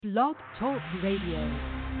Blog Talk Radio.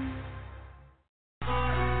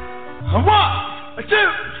 One, two,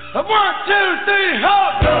 1, 2, 3,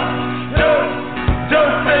 hold up,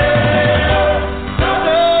 don't fail.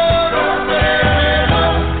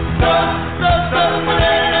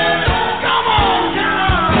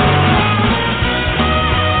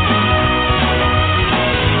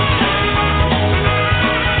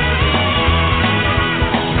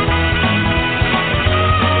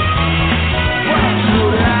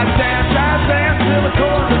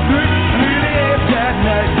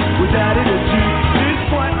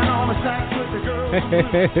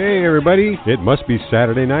 Hey, everybody. It must be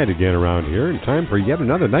Saturday night again around here, and time for yet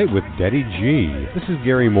another night with Daddy G. This is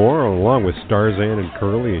Gary Moore, along with Starzan and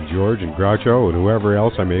Curly and George and Grotto and whoever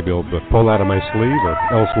else I may be able to pull out of my sleeve or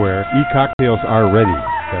elsewhere. E-cocktails are ready.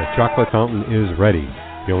 The chocolate fountain is ready.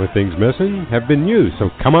 The only things missing have been used, so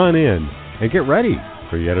come on in and get ready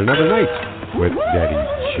for yet another night with Daddy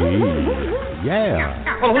G.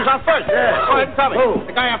 Yeah. Well, who's on first? Yeah. Go ahead and tell me. Who?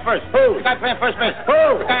 The guy on first. Who? The guy playing first base.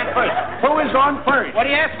 Who? The guy on first. Who is on first? What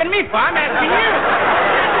are you asking me for? I'm asking you.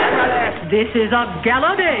 This is a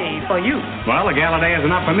gala day for you. Well, a gala day is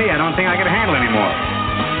enough for me. I don't think I can handle anymore.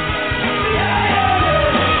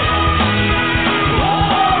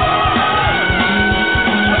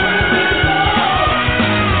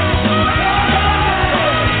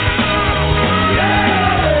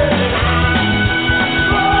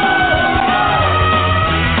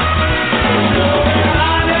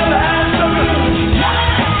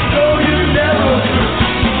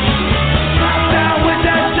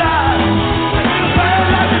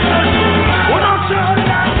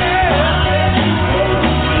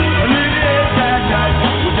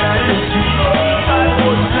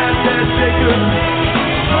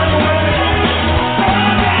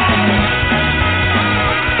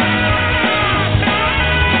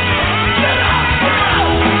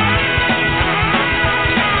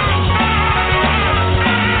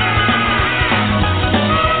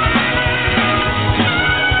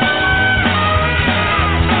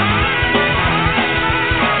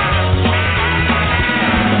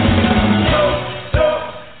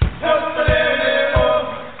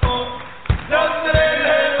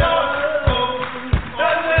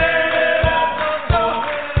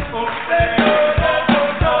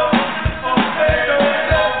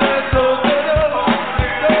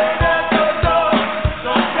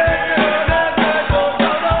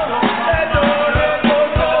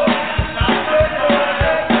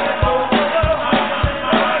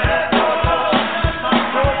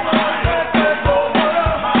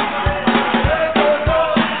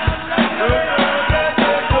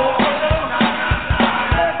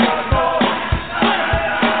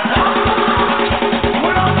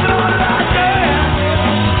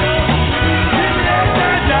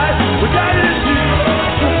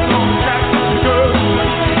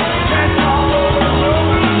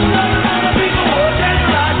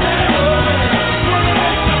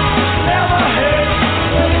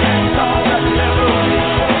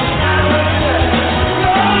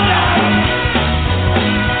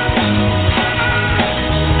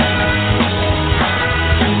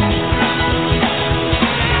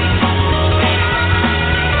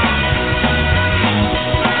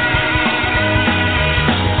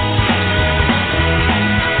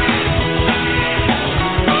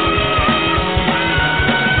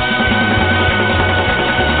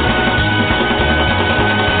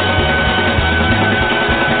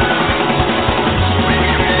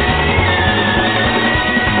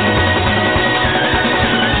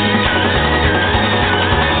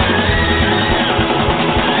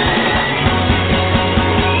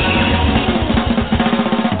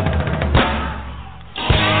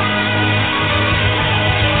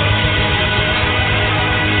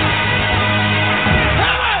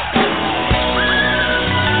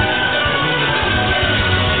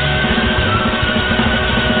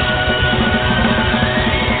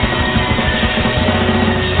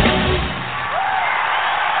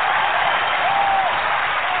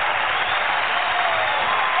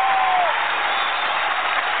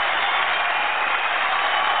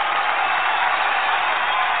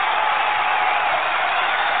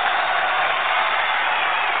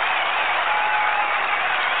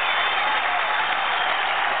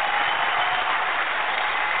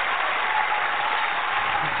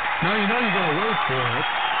 Now you know you're going to wait for it.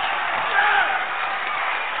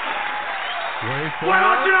 Wait for it.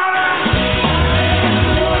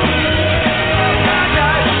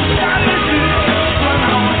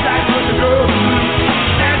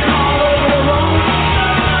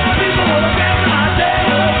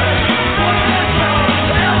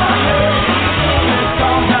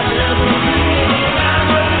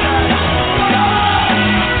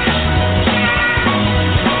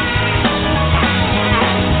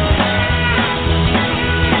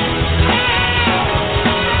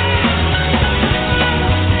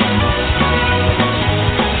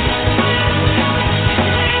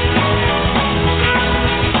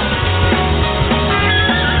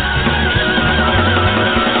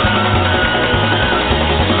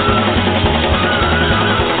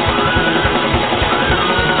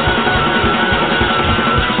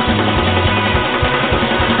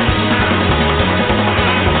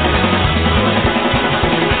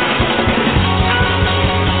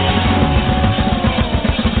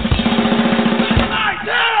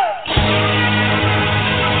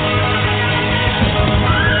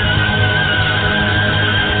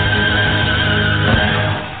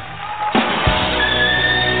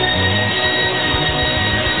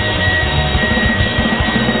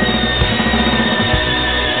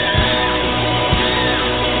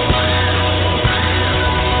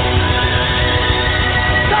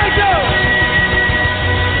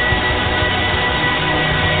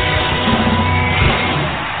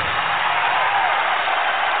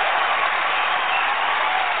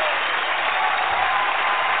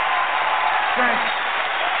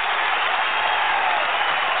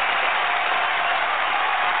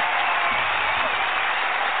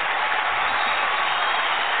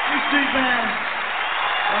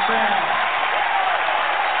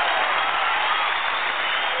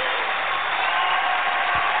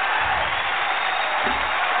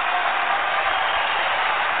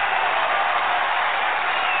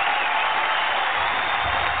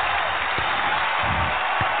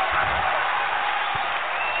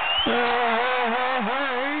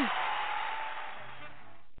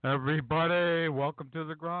 everybody. Welcome to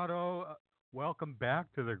the Grotto. Welcome back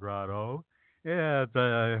to the Grotto. Yeah,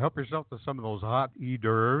 help yourself to some of those hot hors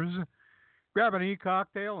d'oeuvres. Grab an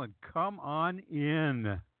e-cocktail and come on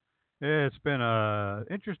in. It's been an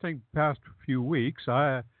interesting past few weeks.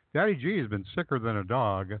 Daddy G has been sicker than a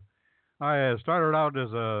dog. I started out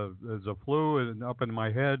as a flu and up in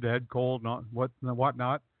my head cold,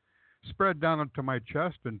 whatnot. Spread down into my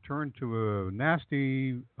chest and turned to a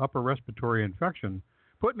nasty upper respiratory infection.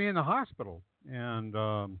 Put me in the hospital, and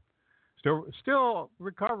still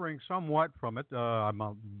recovering somewhat from it. I'm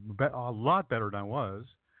a lot better than I was.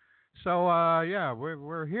 So yeah,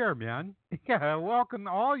 we're here, man. Yeah, welcome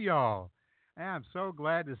all y'all. I'm so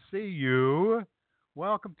glad to see you.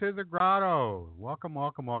 Welcome to the Grotto. Welcome,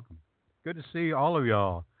 welcome, welcome. Good to see all of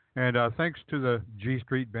y'all. And thanks to the G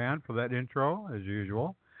Street Band for that intro, as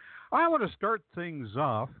usual. I want to start things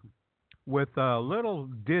off with a little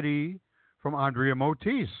ditty from Andrea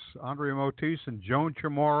Motis. Andrea Motis and Joan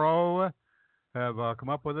Chamorro have come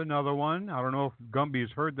up with another one. I don't know if Gumby's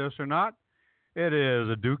heard this or not. It is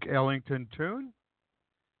a Duke Ellington tune,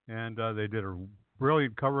 and they did a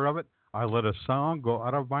brilliant cover of it. I Let a Song Go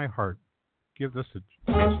Out of My Heart. Give this a...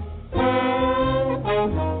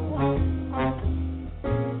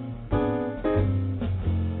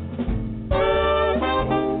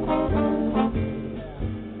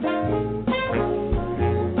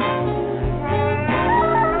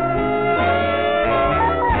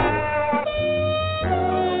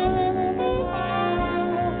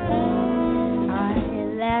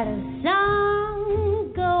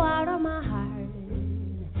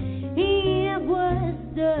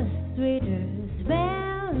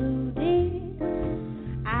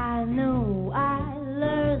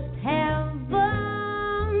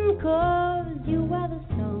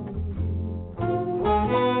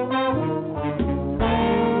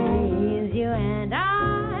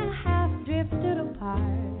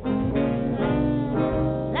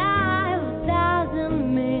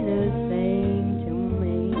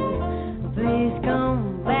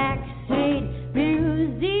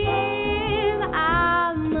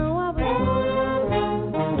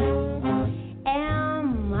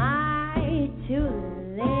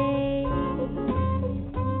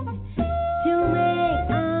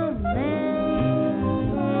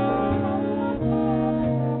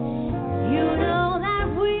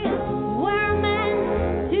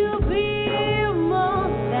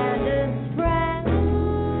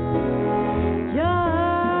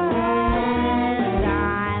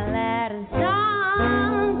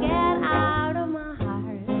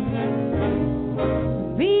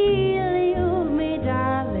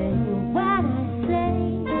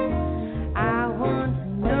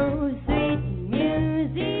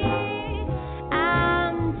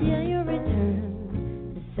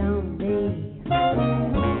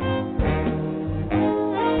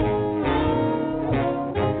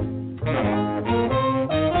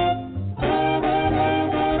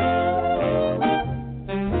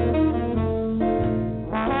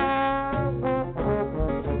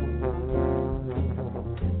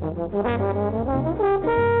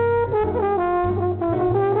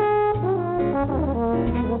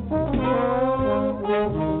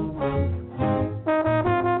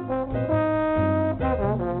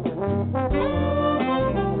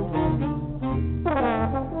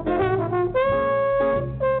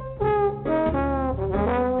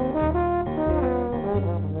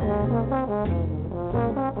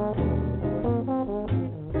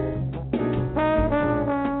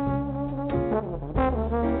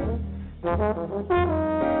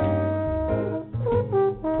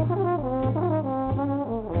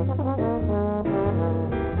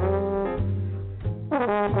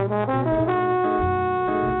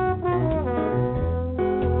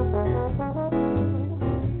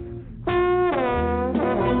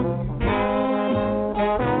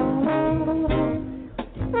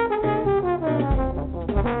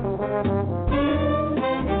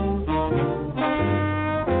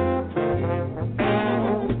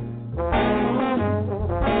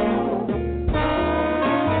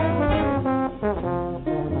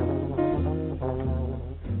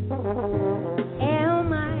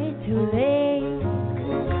 Am I too late?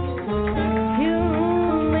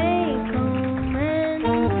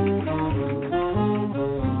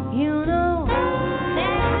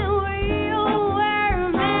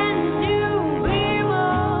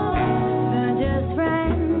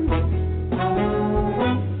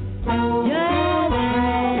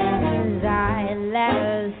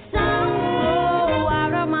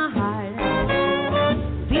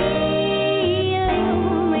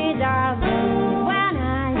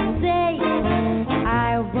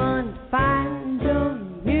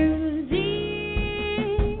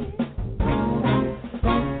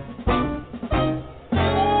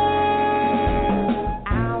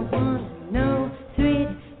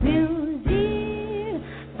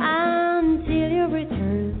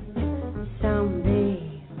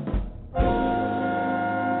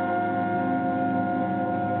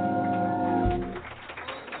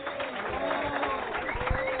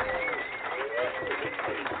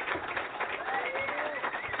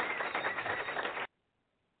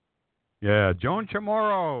 Yeah, Joan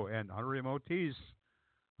Chamorro and Henry Motis.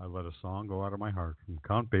 I Let a Song Go Out of My Heart from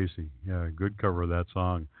Count Basie. Yeah, good cover of that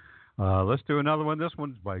song. Let's do another one. This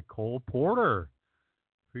one's by Cole Porter,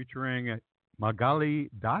 featuring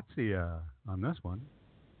Magali Dazia on this one.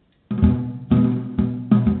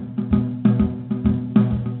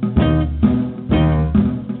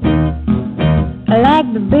 I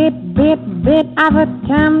like the beat, beat, beat of a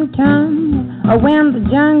tom-tom, or when the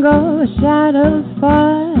jungle shadows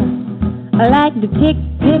fall. I like the tick,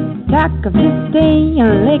 tick, tock of his day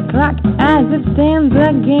and lick clock as it stands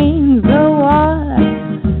against the wall.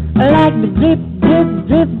 I like the drip, drip,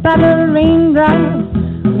 drip of the raindrops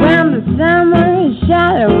when the summer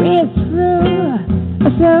shadow is through.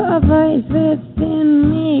 So a voice within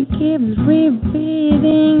me keeps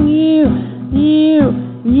repeating you,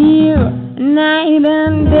 night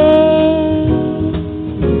and day.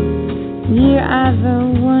 You are the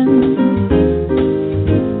one,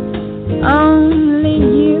 only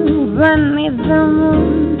you, beneath the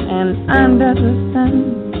moon and under the sun.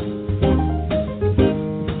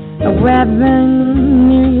 Whether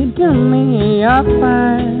you to me or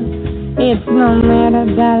far, it's no matter,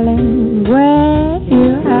 darling, where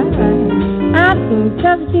you are. I think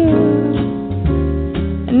of you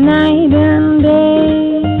night and day.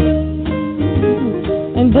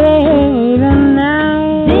 Day and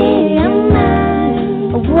night, day and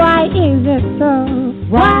night. Why is it so?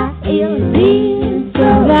 Why is it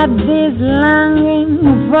so that this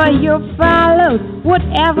longing for you follows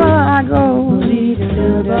wherever I go?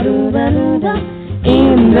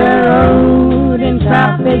 In the road, in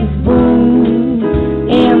traffic's boom,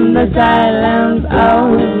 in the silence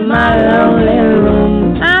of my lonely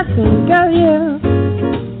room, I think of you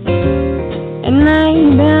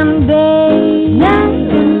night and day,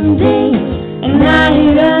 night and day,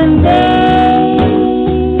 night and day.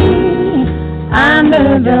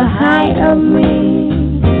 Under the height of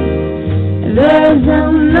me, there's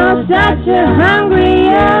no such a hungry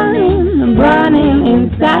yearning burning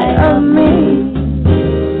inside of me.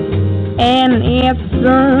 And it's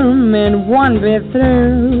firm and won't be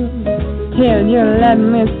through till you let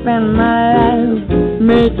me spend my life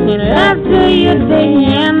making love to you day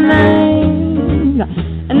and night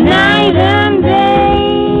and day.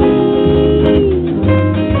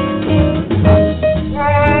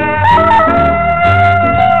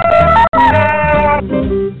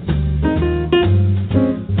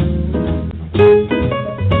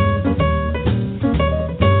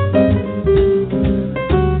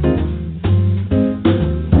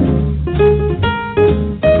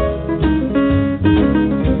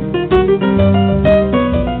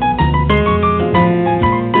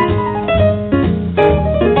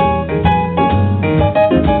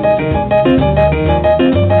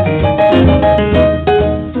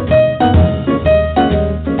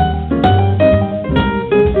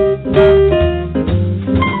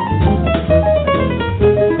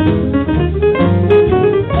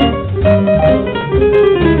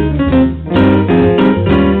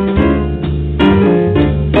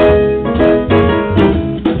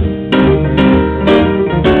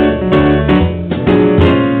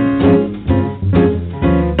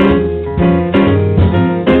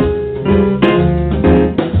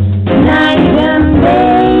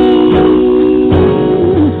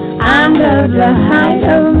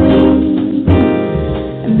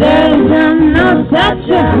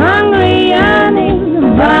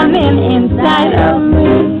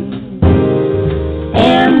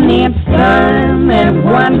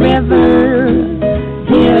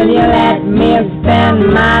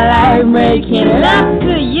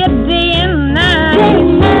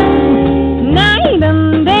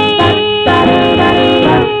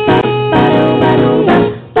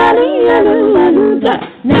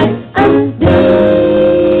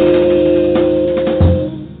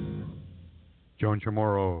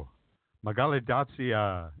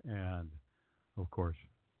 And of course,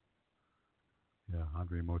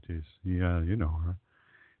 Andre Motis. Yeah, you know her.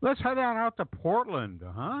 Let's head on out to Portland,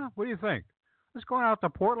 huh? What do you think? Let's go out to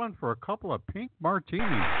Portland for a couple of pink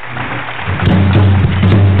martinis.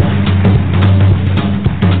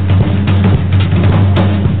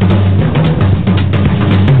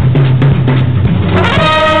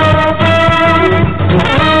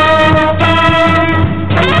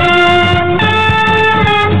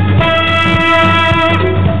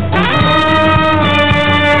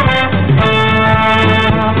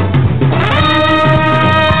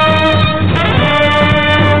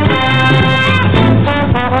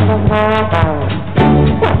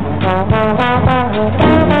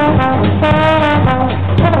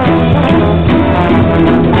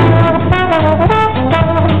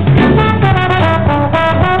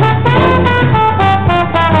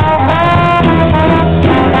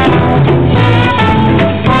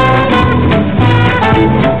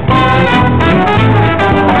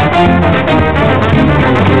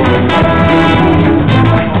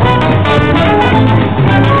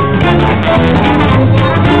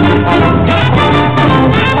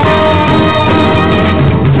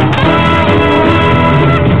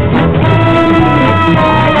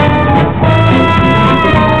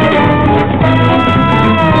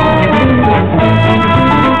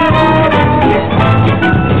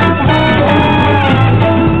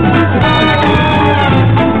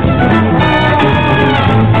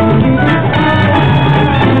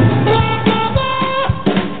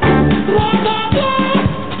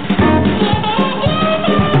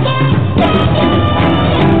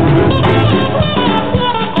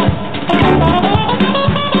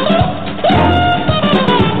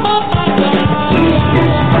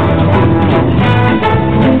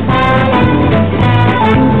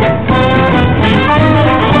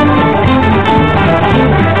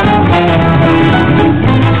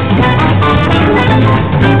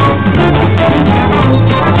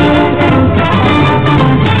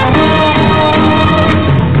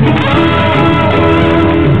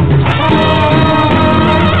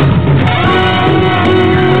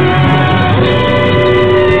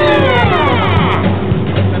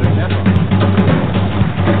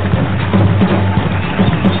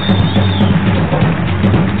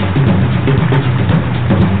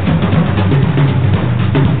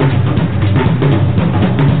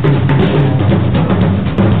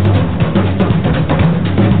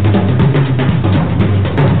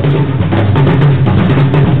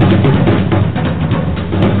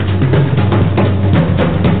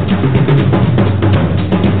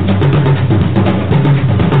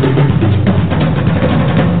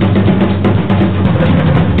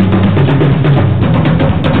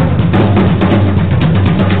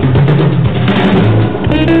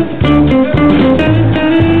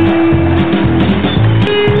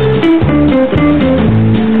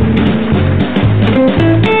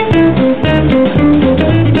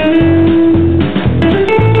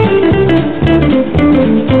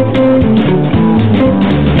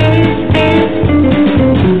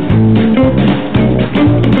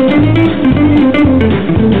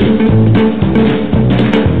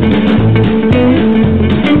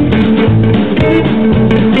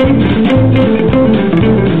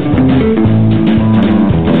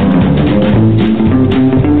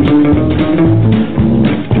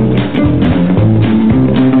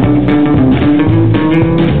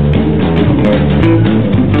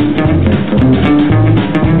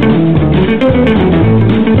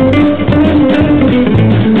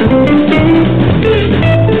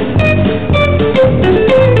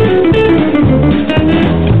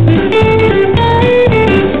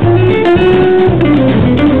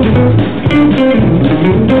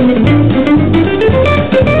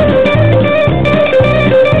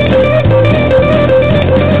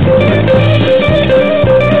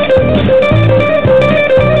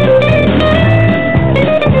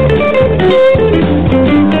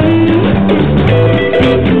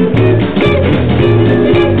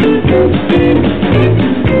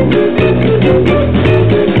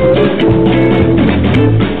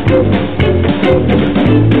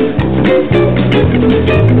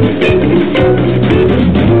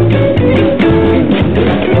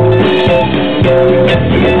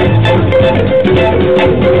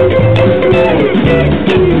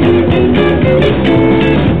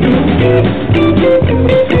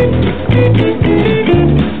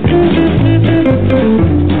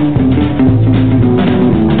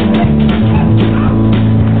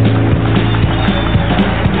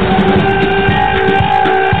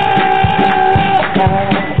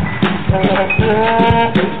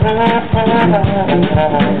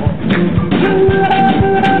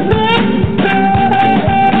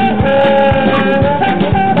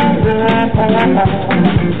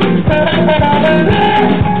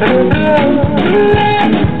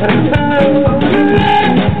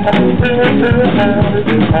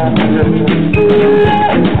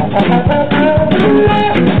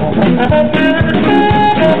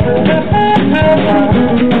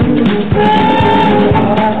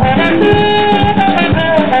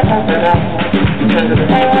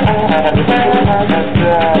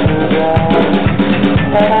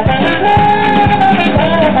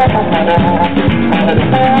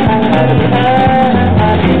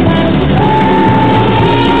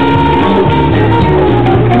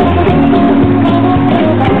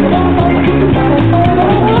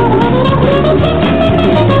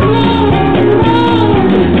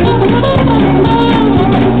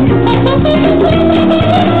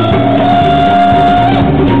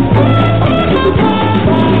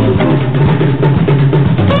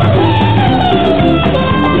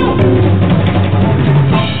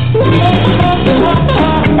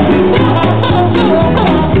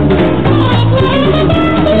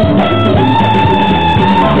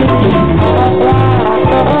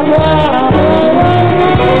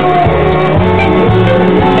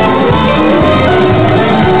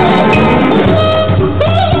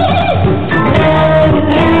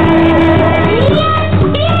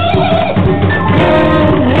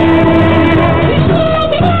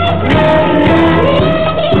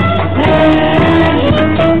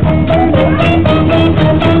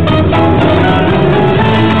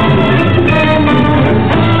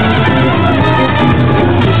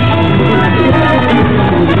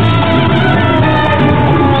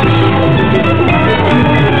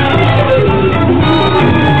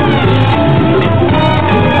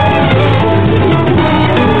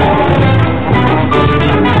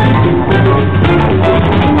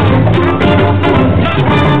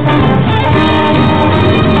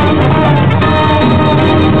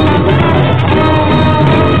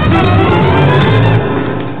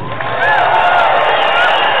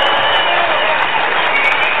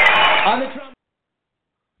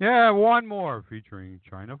 Yeah, one more featuring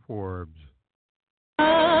China Forbes.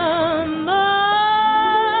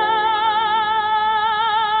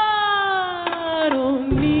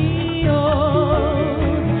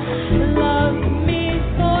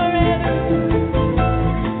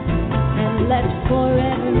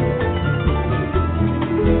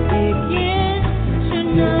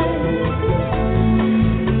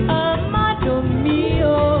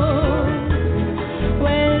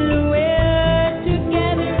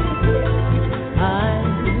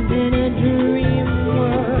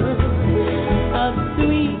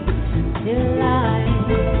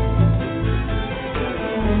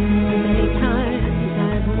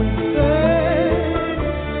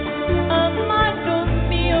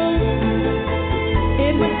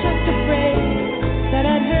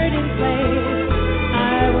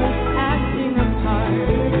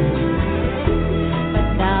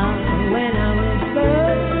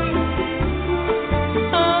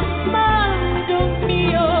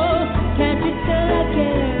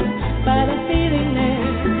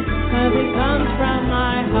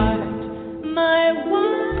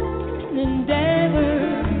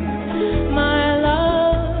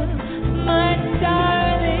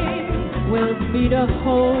 To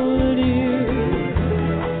hold you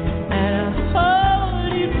and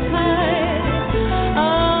hold you tight,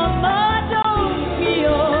 amado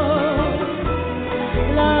mio,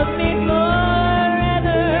 love me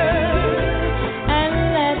forever and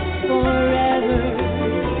let forever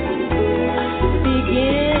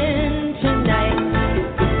begin tonight.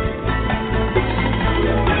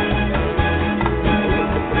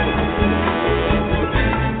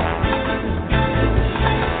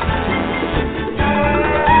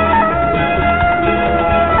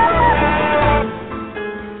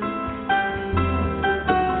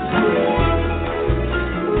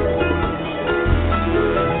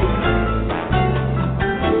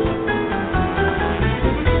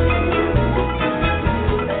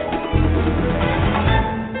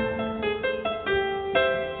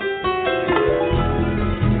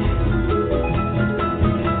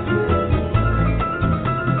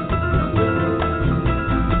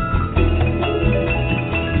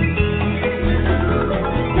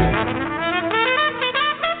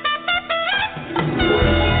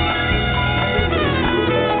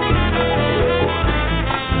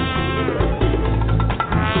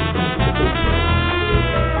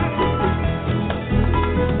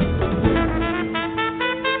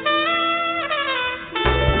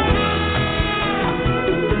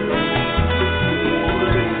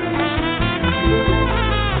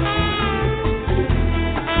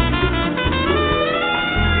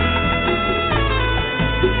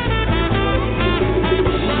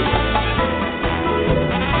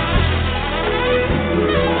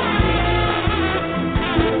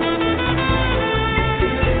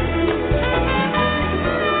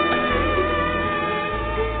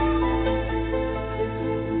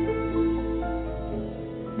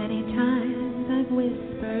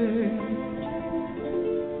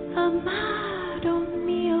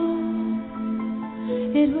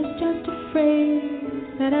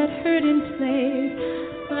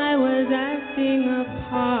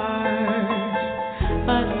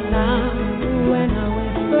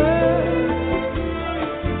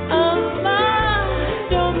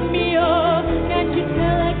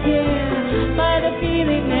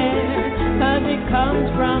 comes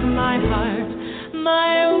from my heart,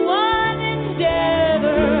 my one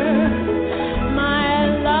endeavor, my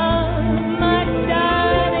love, my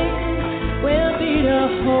darling, will be to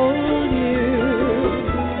hold you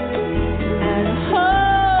and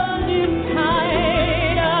hold you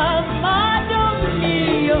tight. Amado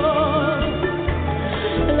mio,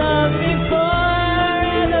 love me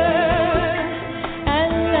forever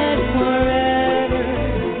and let forever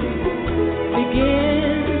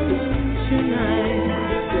begin tonight.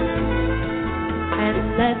 And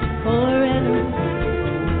let forever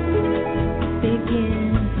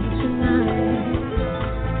begin tonight.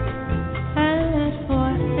 And let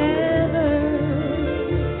forever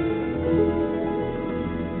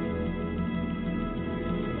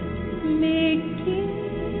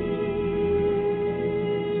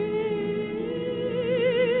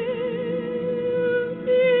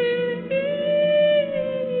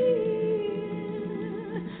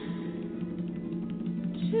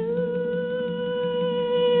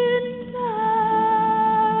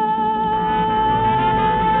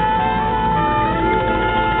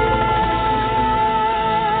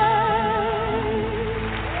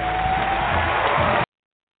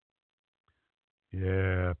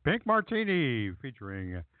Yeah, Pink Martini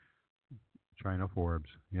featuring China Forbes.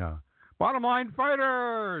 Yeah. Bottom Line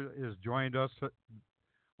Fighter has joined us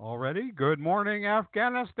already. Good morning,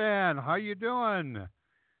 Afghanistan. How you doing?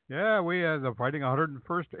 Yeah, we are the Fighting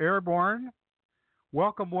 101st Airborne.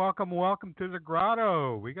 Welcome, welcome, welcome to the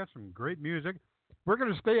Grotto. We got some great music. We're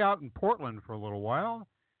going to stay out in Portland for a little while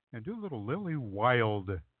and do a little Lily Wild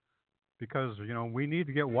because, you know, we need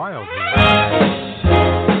to get wild here.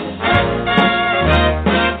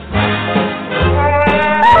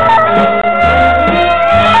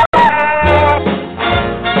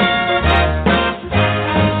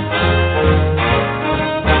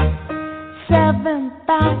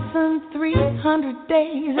 7,300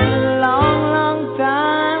 days is a long, long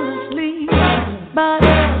time to sleep. But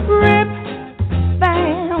Rip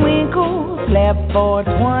Van Winkle slept for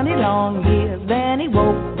 20 long years. Then he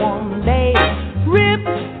woke one day. Rip's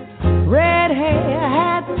red hair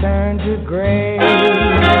had turned to gray.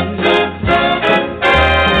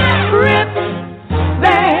 Rip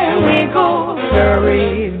Van Winkle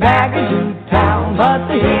scurried back into town, but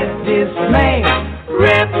to his dismay,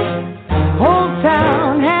 Rip's whole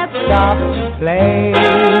town had stopped to play.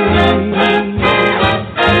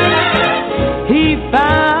 He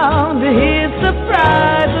found to his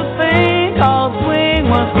surprise a thing called swing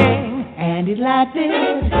was king, and he liked it.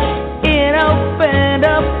 It opened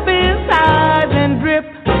up his eyes and Rip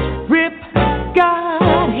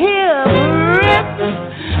got his. Rip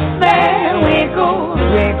Van Winkle's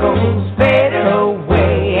wrinkles faded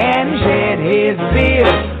away and he shed his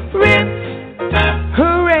beard. Rip,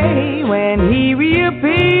 hooray, when he reappeared.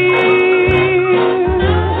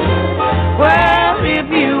 Well, if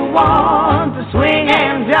you want to swing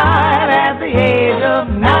and jive at the age of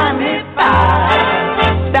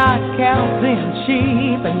 95, start counting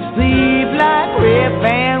sheep and sleep like Rip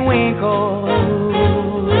Van Winkle.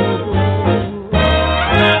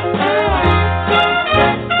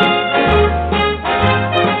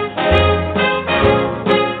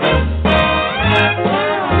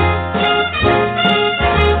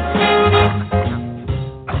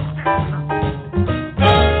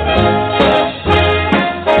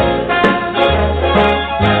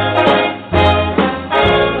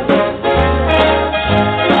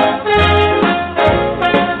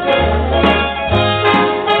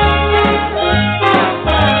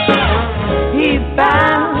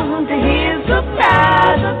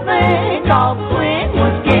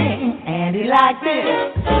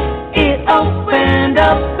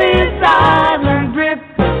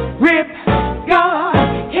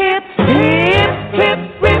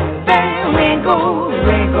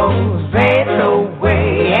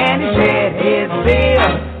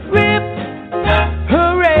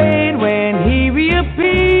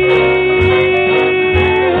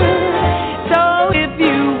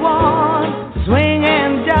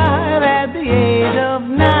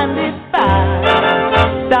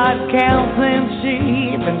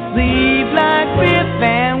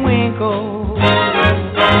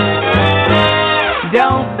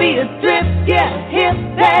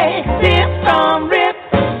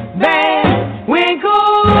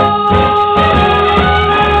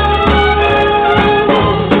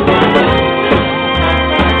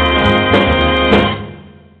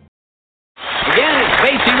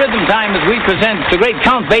 The great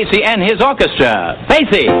Count Basie and his orchestra.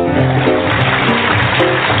 Basie!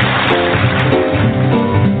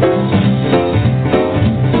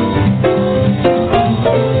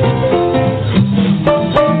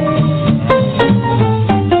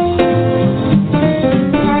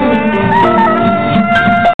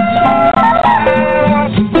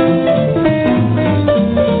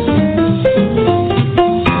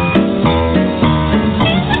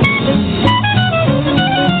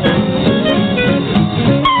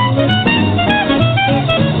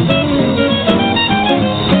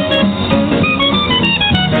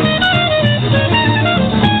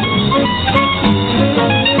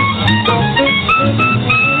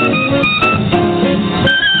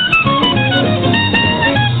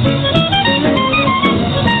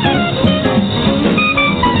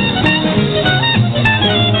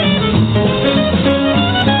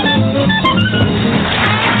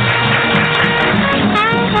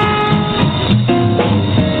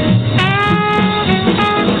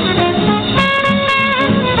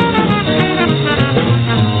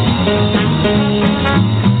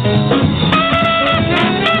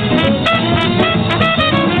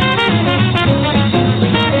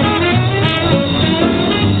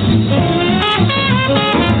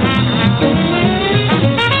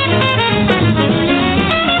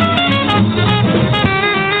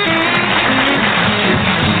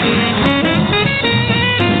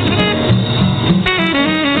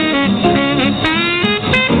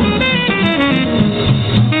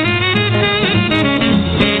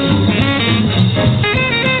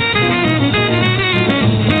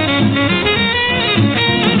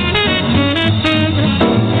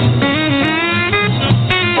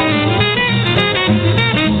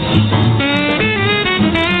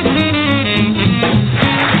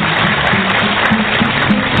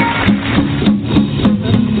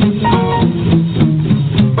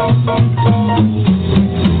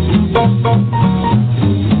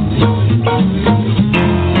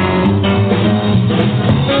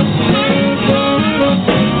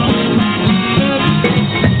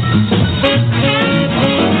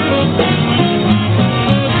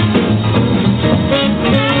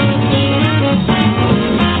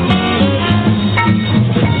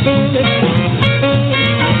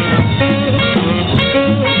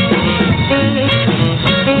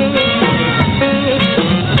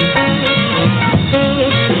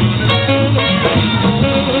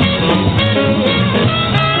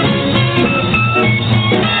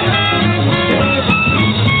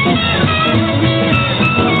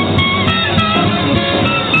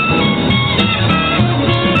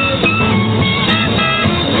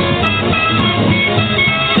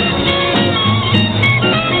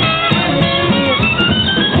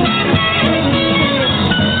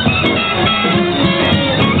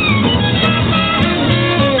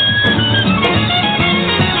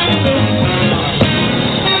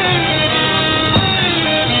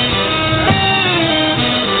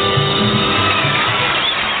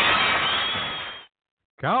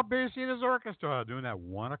 Doing that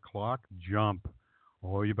 1 o'clock jump.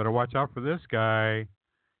 Oh, you better watch out for this guy.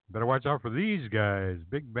 You better watch out for these guys.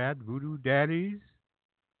 Big Bad Voodoo Daddies.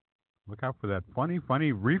 Look out for that funny,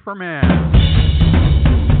 funny reefer man.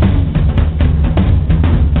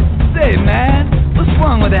 Say, man, what's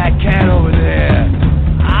wrong with that cat over there?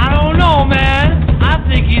 I don't know, man. I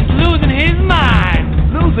think he's losing his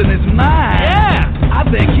mind. Losing his mind? Yeah. I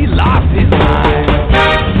think he lost his mind.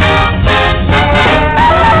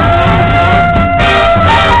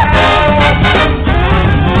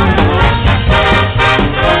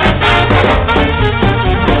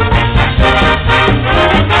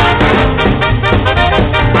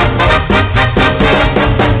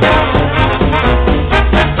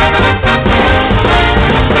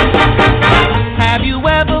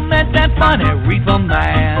 Reefer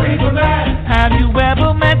man. Have you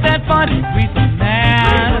ever met that funny reefer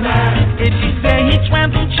man? If you say he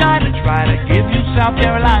swam from China, try to give you South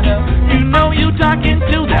Carolina, you know you talking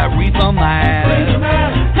to that reefer man.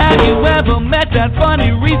 Have you ever met that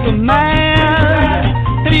funny reefer man?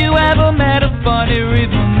 Have you ever met a funny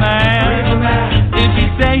reefer man? If you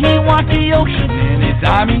say he walked the ocean,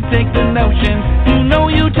 anytime he takes the notion, you know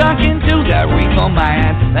you talking to that reefer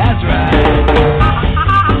man. That's right.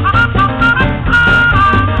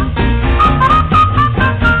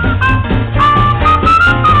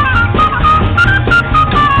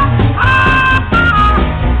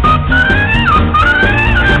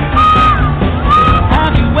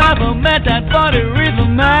 That funny reefer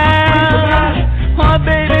man. Oh,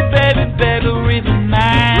 baby, baby, baby, reefer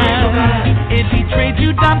man. If he trades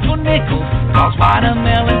you dimes for nickels, calls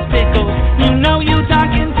watermelon pickles, you know you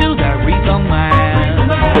talking to that reefer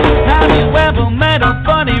man. Have you ever met a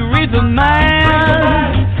funny reefer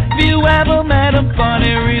man? Have you ever met a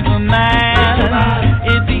funny reefer man?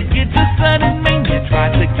 If he gets a sudden mania,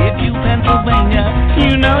 tries to give you Pennsylvania,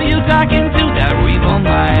 you know you talking to that reefer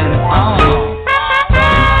man. Oh.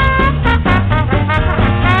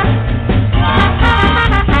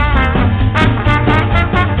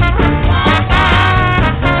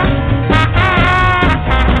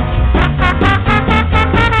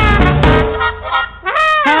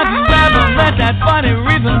 Funny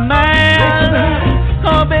reefer man.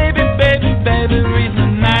 Oh, baby, baby, baby, reefer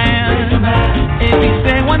man. If you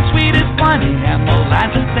say one sweet is funny and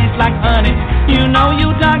molasses tastes like honey, you know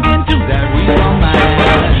you talking to that reefer man.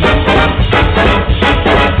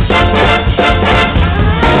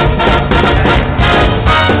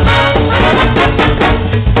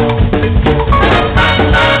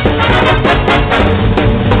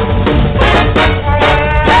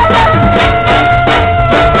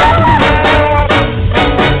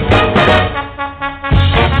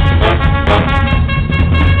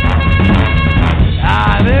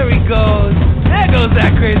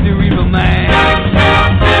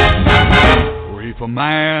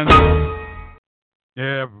 Man.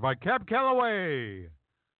 Yeah, by Cab Calloway.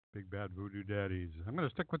 Big Bad Voodoo Daddies. I'm going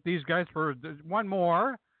to stick with these guys for one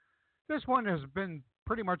more. This one has been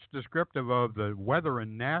pretty much descriptive of the weather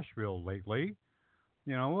in Nashville lately.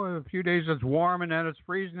 You know, a few days it's warm and then it's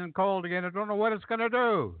freezing and cold again. I don't know what it's going to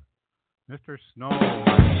do. Mr. Snow.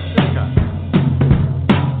 This guy.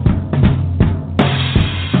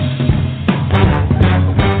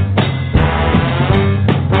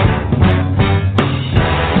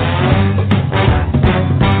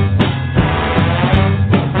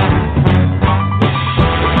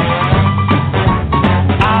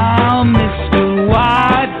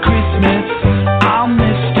 I'll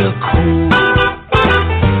Mr. Cool.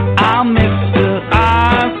 I'll Mr.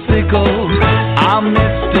 I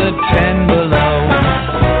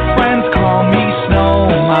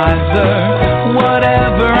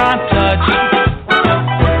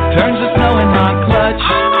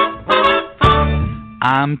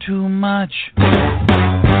too much.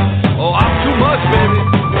 Oh, I'm too much, baby.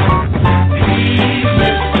 He's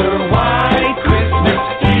Mr. White Christmas.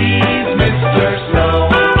 He's Mr.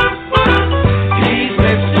 Snow. He's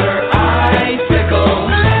Mr.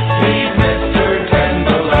 Icicle. He's Mr. Ten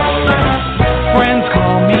Below. Friends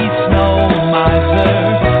call me Snow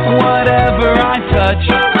Miser. Whatever I touch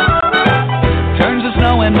turns to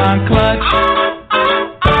snow in my clutch.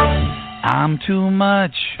 I'm too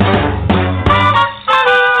much.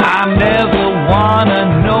 I never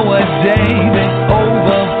wanna know a day that's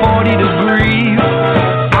over 40 degrees.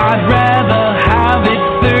 I'd rather have it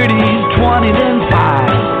 30, 20 than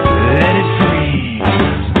 5. Let it freeze.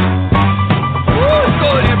 Woo, it's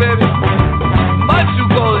cold in here, baby. Much too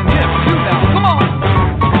cold in here for you now. Come on.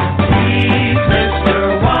 He's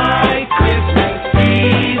Mr. White Christmas.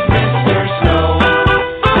 He's Mr. Snow.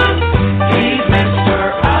 He's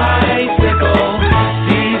Mr. Icicle.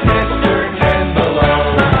 He's Mr. Ten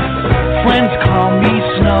Below. Friends call me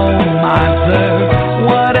Snow Miser.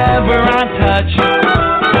 Whatever I touch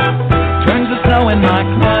turns to snow in my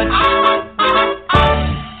clutch.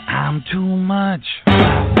 I'm too much. Ooh,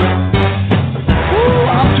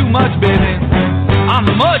 I'm too much, baby. I'm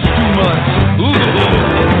much too much. Ooh.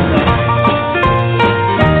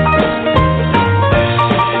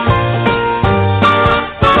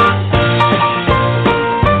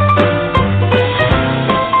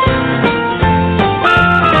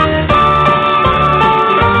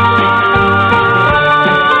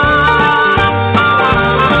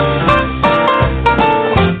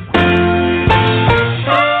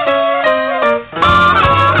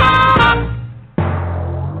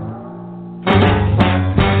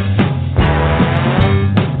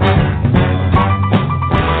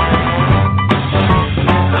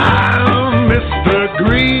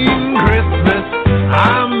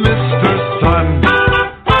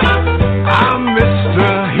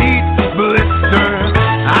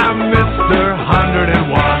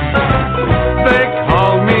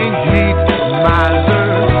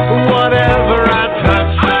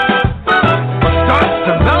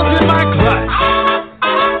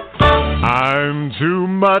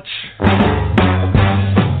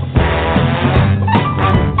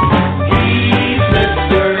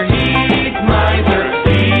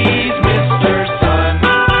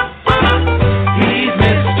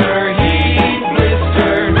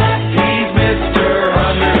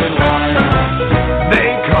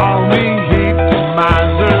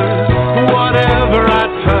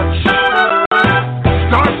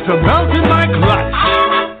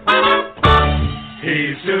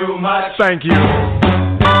 Thank you.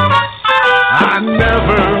 I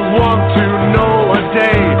never want to know a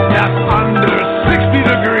day that's under 60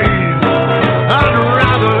 degrees. I'd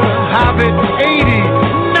rather have it 80,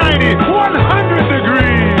 90, 100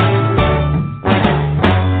 degrees.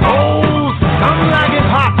 Oh, some like it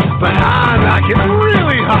hot, but I like it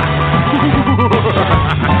really hot.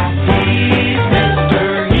 He's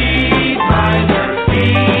Mr. Heat Miser.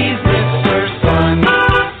 He's Mr. Sun.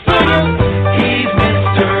 He's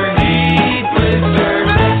Mr. Heat Blizzard.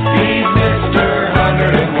 He's Mr.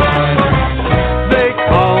 101. They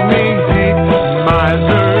call me Heat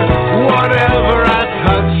Miser. Whatever I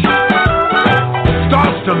touch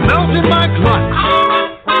starts to melt in my clutch.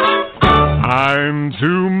 I'm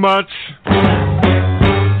too much.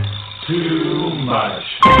 Too much.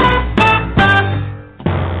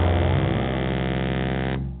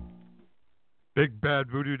 Big Bad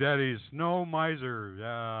Voodoo Daddy's Snow Miser.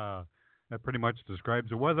 Yeah, that pretty much describes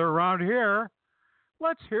the weather around here.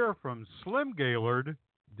 Let's hear from Slim Gaylord,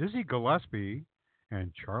 Dizzy Gillespie,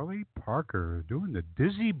 and Charlie Parker doing the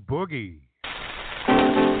Dizzy Boogie.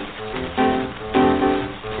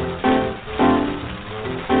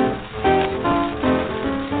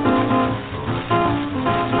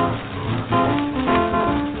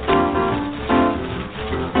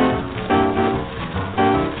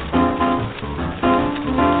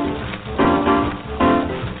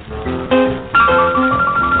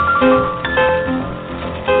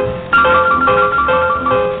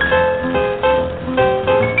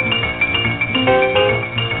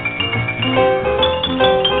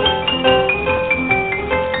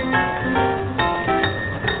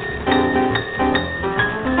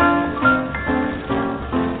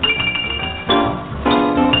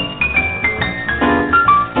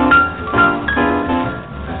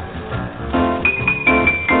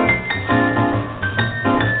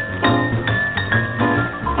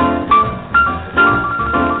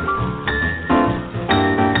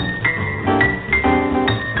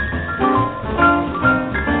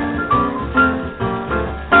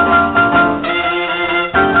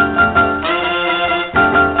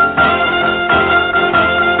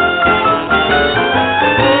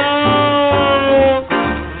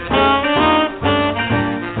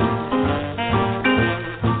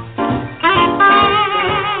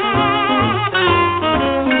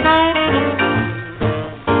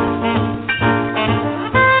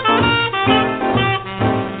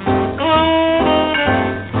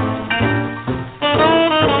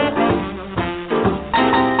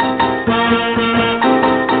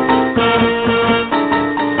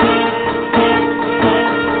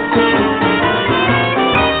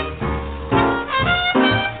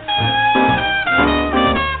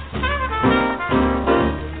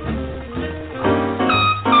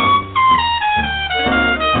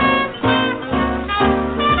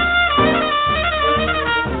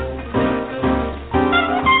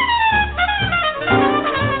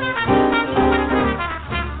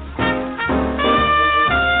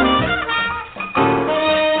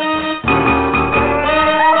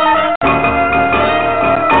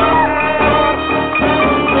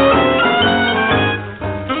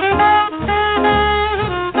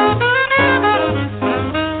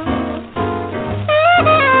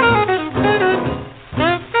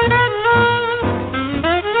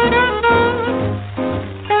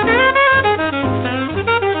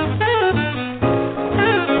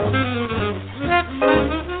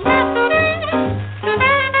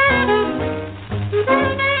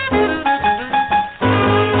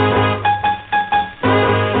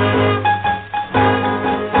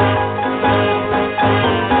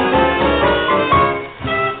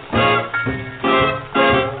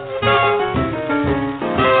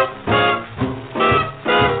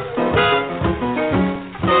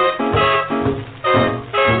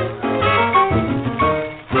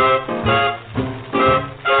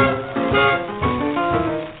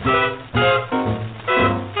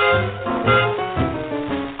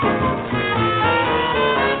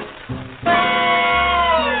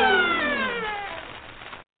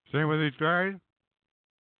 Sing with these guys.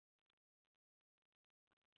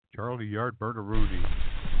 Charlie Yardbird or Rudy.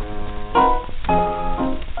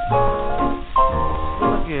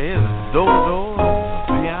 Look here, here's Dodo on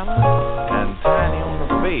the piano and Tiny on the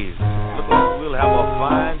bass. Look like we'll have a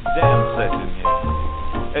fine jam session here.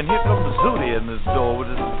 And here comes Zooty in this door with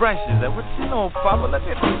his brushes. What you know, Papa? Look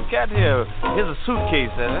at this cat here. Here's a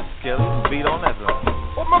suitcase there. That's Kelly. You can beat on that one.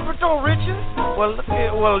 What my door, Richard? Well, look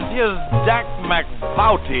here. Well, here's Jack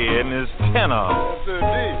McVouty in his tenor. Yes, sir,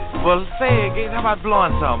 indeed. Well, say again, how about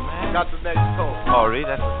blowing something, man? Got the next call. All right,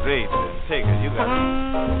 that's great. Take it. You got it.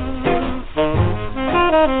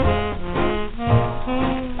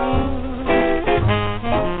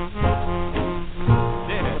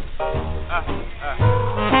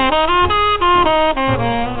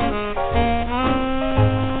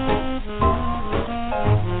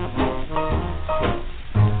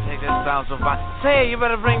 So fine. Say, you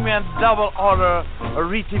better bring me a double order of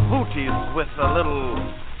Riti Booties with a little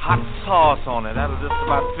hot sauce on it. That'll just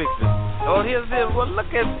about fix it. Well, here's it. Well,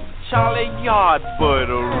 look at Charlie Yardbird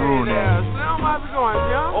or Rooney. Yeah, now how we going,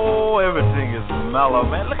 John? Oh, everything is mellow,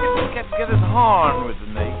 man. Look at this cat get his horn with the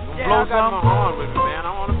Nate. Yeah, blow I got some? my horn with me, man.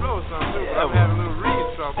 I want to blow some too, but I'm having a little reed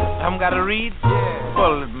trouble. Haven't got a reed? Yeah.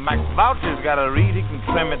 Well, McVoucher's got a reed. He can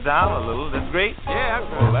trim it down a little. That's great. Yeah,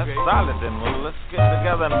 well, that's great. solid then. Well, let's get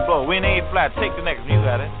together and blow. We ain't flat. Take the next one. You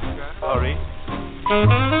got it. Okay. All right.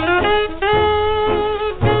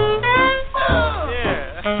 Yeah.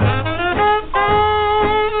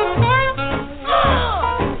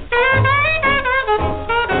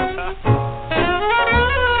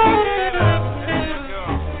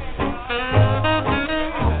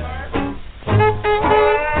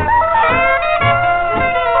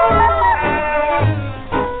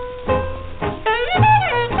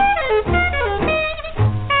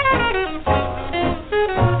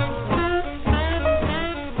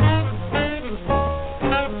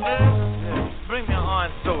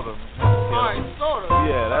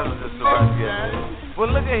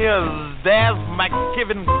 Here's Daz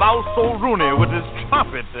McKibben Balso Rooney with his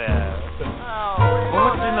trumpet there.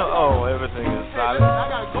 What you know? Oh, everything is solid. I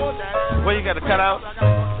gotta go there. What you got to cut out? I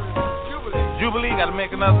gotta go to Jubilee. Got to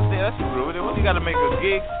make another. That's true. What you got to make a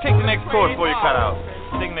gig? Take the next chord before you cut out.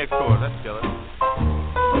 Take the next chord. That's killer. All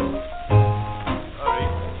right.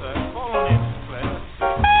 Fall on in. Play.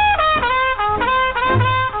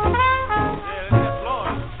 Yeah, let's get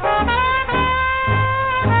flowing.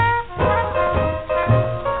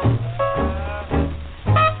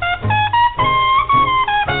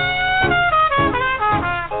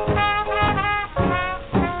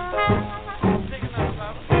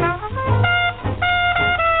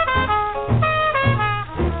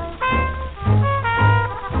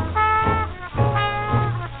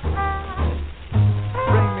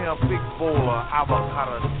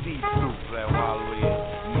 Avocado seed soup there while we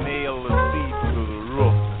nail the seed to the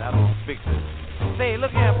roof. That'll fix it. Say, look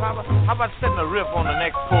here, Papa. How about setting a riff on the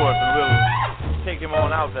next chorus and we'll take him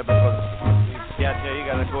on out there because you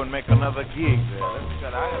gotta go and make another gig there. I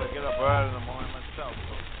gotta get up early in the morning myself.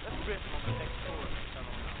 So let's riff on the next chorus and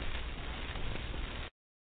settle down.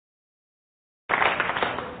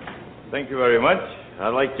 Thank you very much. I'd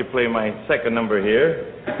like to play my second number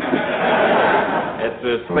here. It's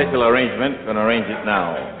a special arrangement. I'm going to arrange it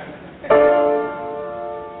now.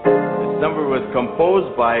 This number was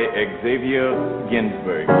composed by Xavier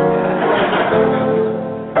Ginsberg.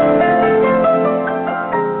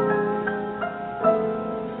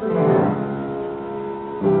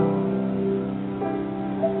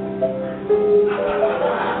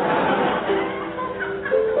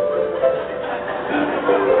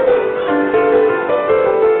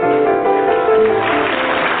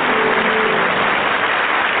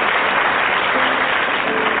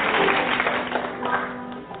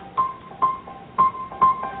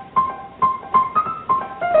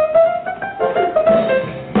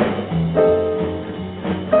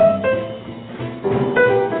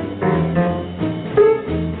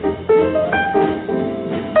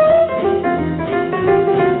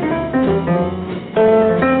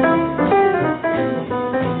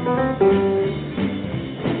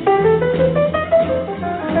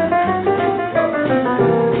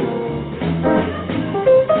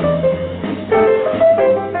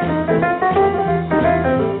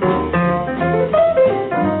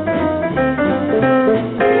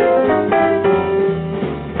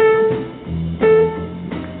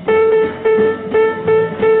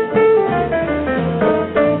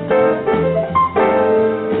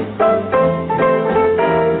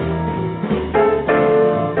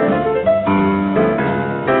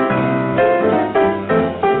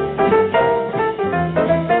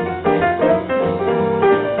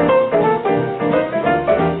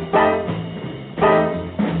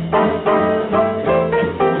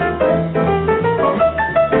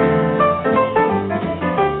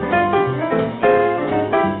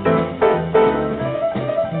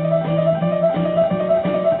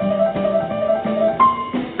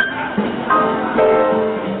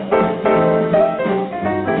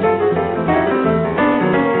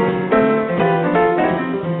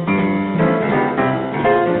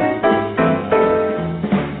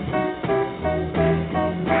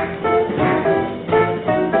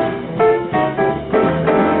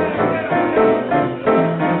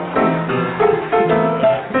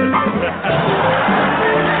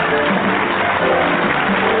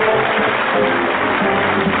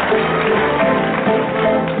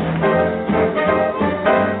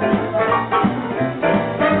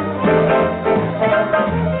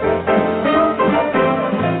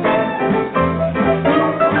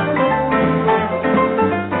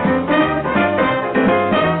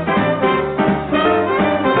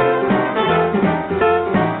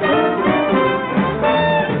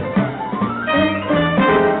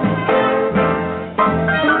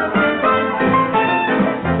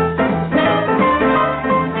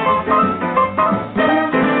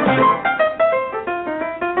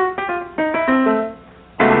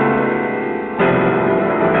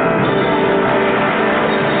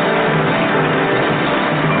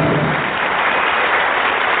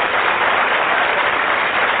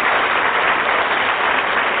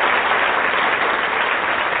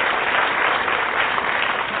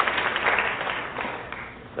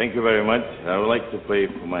 Thank you very much. I would like to play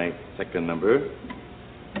for my second number.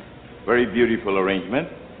 Very beautiful arrangement.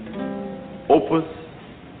 Opus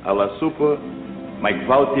alla super, my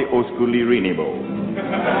clouty osculi rinebo.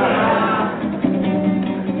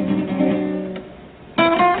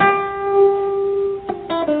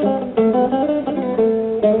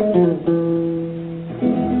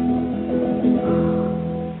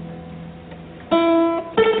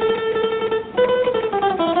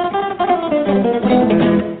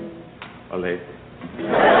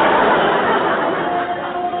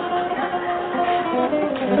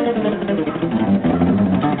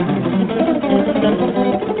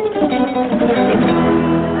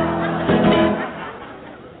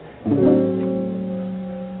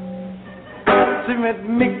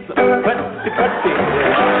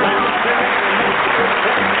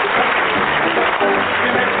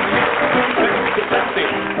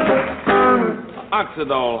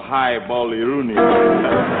 Oxidol high bally rooney.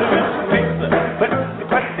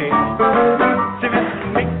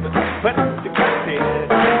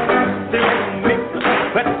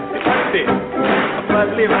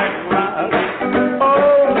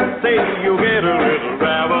 Oh, say you get a little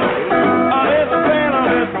rabble, a little bit of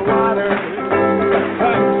this water.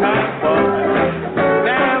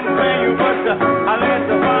 Damn, where you put a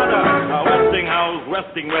little water.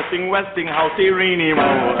 Westinghouse, Irene Mo.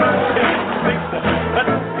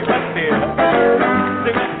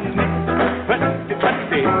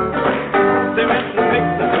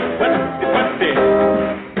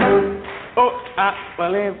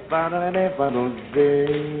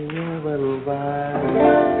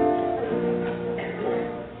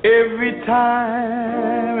 Every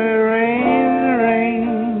time it rains.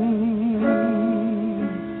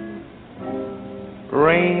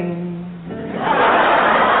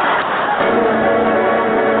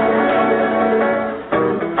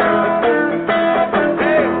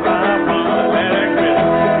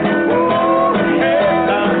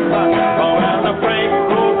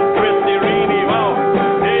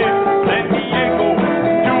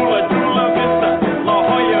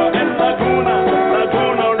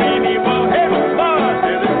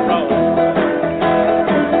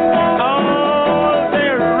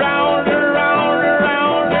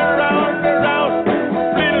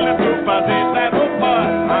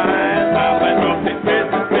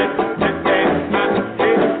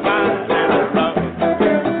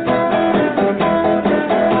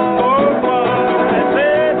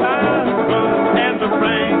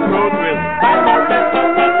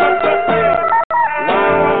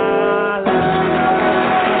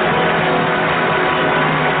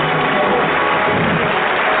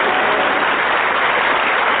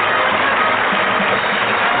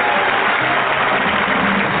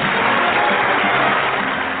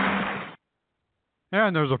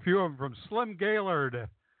 And there's a few of them from Slim Gaylord.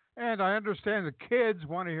 And I understand the kids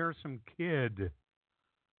want to hear some Kid.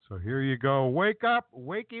 So here you go. Wake up,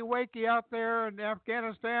 wakey, wakey out there in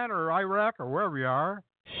Afghanistan or Iraq or wherever you are.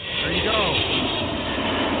 There you go.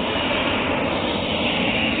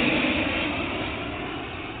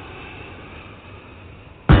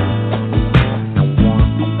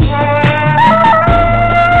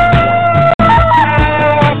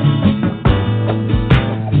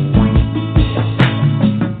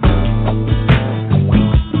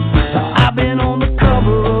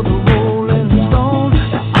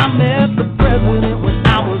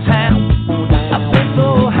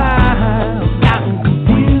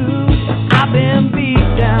 I've been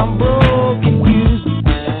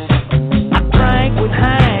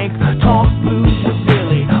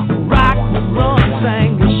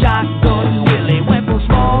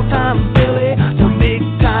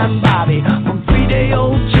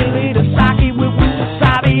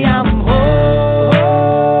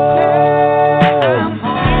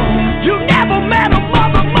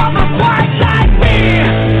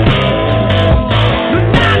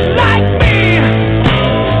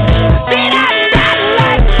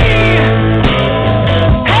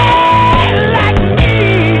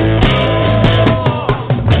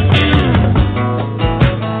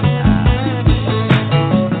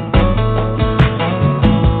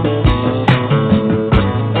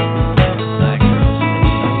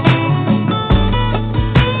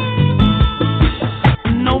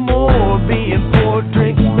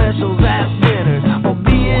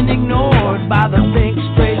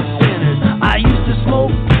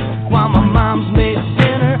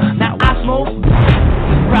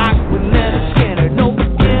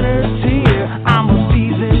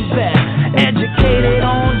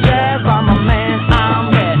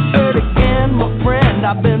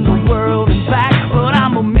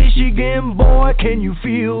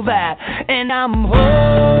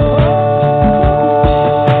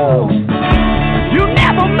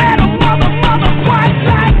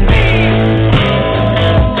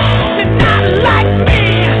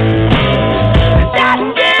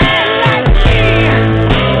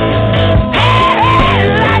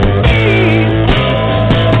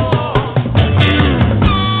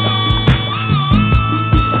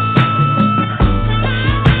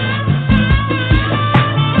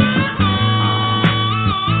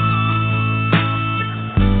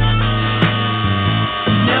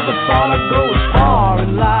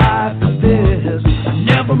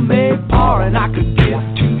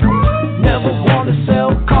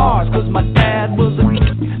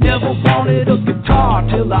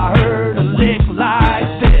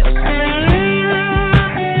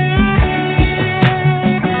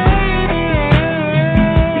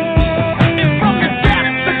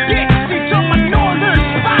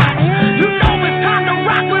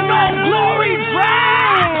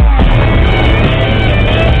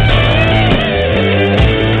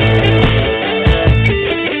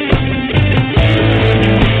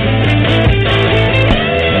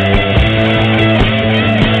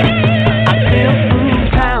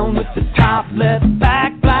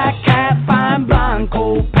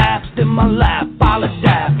lost in my life, I'll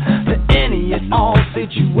adapt to any and all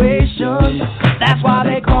situations. That's why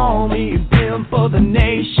they call me pimp for the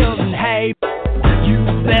nation. And hey, you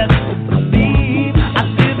best believe I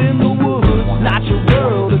live in the woods, not your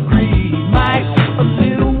world agreed. Might a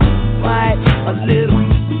little,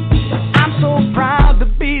 I'm so proud to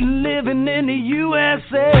be living in the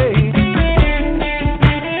USA.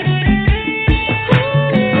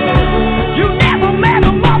 You never met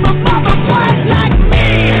a mother quite like me.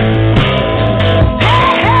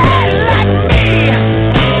 Hey, like me.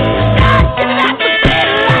 Not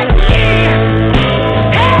like me.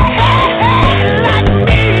 Hey, like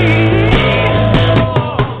me.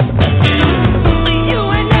 You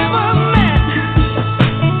ain't never met.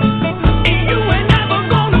 You ain't never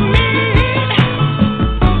gonna meet.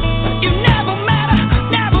 You never met her,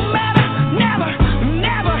 never met her, never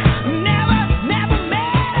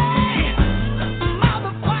met a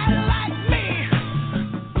mother quite like me.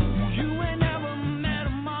 You ain't never met a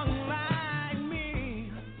mother like me.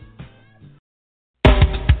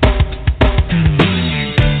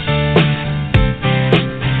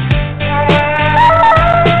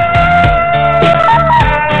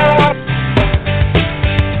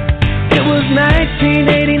 It was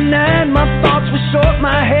 1989, my thoughts were short,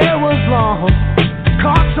 my hair was long.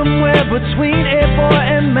 Caught somewhere between a boy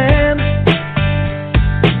and man.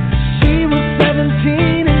 She was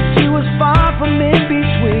 17 and she was far from in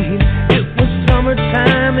between. It was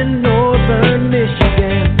summertime in northern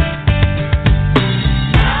Michigan.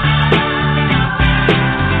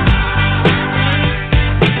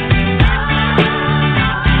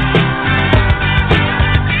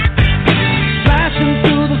 Flashing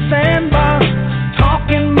through the sandbar,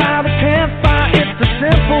 talking by the campfire. It's the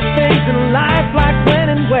simple things in life, like when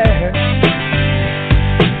and where.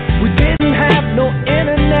 We didn't have no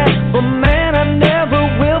internet, but man, I never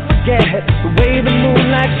will forget the way the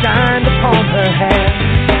moonlight shined upon her hair.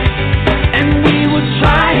 And we were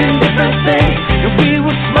trying different things, and we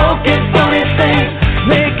were smoking funny things,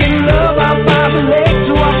 making love out by the lake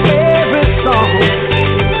to our favorite song.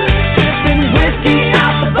 Sipping whiskey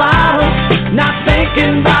out the bottle, not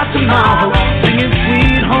thinking about tomorrow, singing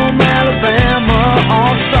Sweet Home Alabama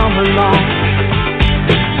all summer long.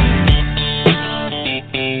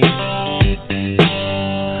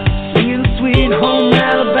 Singing Sweet Home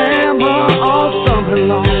Alabama all summer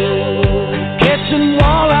long. Catching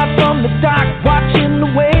walleye from the dock, watching the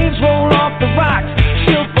waves roll off the rocks.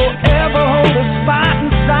 She'll forever hold a spot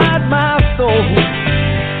inside my soul.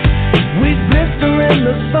 We'd blister in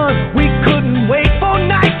the sun, we couldn't wait for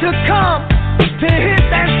night to come to hit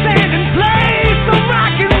that sand and play some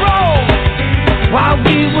rock and roll. While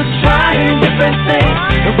we were trying different things,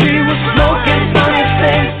 and we were smoking funny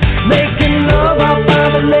things, making love out by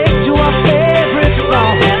the lake to our favorite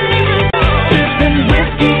song. Sipping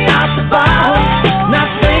whiskey out the bottle, not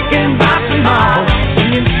thinking about tomorrow,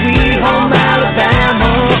 singing Sweet Home Alabama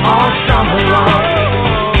all summer long.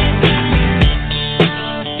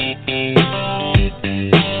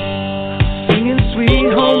 Singing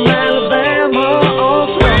Sweet Home Alabama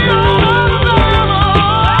all summer long.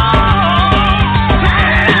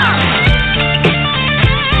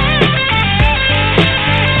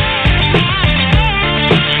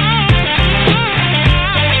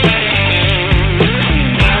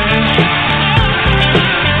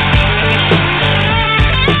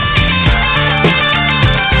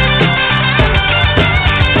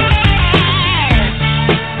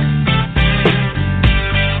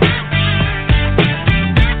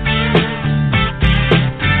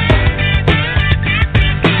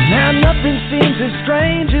 Now nothing seems as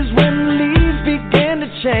strange as when the leaves begin to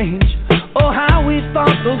change. Oh, how we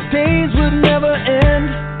thought those days would never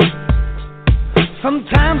end.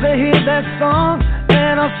 Sometimes I hear that song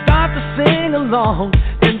and I'll start to sing along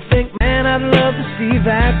and think, man, I'd love to see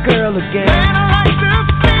that girl again. Man, I'd like to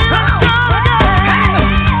see that girl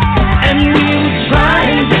again. And we were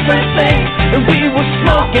trying different things, and we were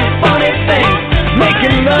smoking funny things,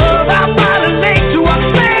 making love out by the lake to our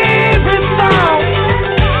favorite song.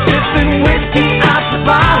 Sipping whiskey out the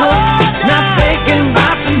bottle, not thinking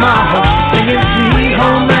about tomorrow, singing Sweet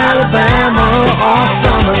Home Alabama all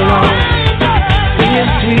summer long. Singing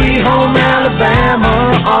Sweet Home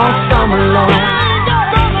Alabama all summer long.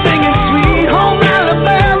 Singing Sweet Home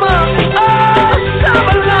Alabama all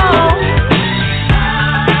summer long.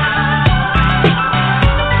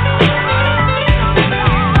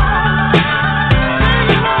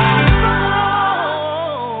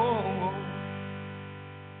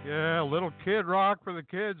 Yeah, little Kid Rock for the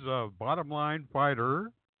kids, Bottom Line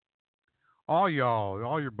Fighter. All y'all,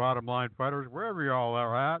 all your bottom line fighters, wherever y'all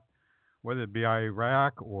are at, whether it be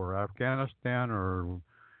Iraq or Afghanistan or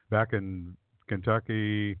back in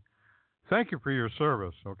Kentucky. Thank you for your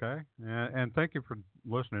service, okay? And thank you for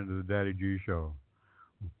listening to the Daddy G Show.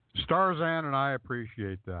 Starzan and I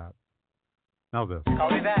appreciate that. Now this.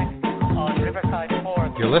 Call me back on Riverside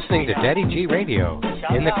 4. You're listening to Daddy G Radio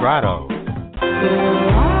in the Grotto.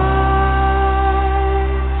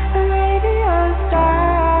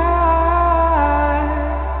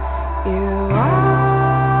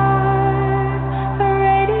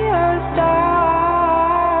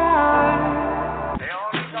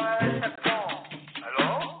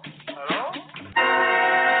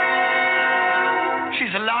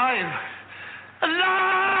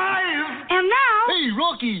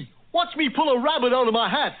 Watch me pull a rabbit out of my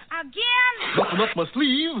hat. Again? Nothing up my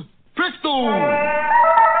sleeve. Presto!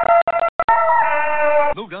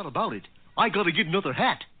 No doubt about it. I gotta get another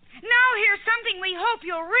hat. Now here's something we hope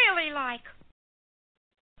you'll really like.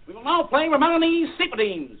 We will now play Romani's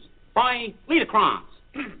Sympathies by Liederkranz.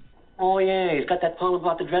 Oh, yeah, he's got that poem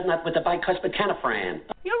about the dreadnought with the bicuspid canifran.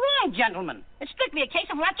 You're right, gentlemen. It's strictly a case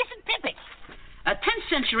of Ratchis and Pippets. A 10th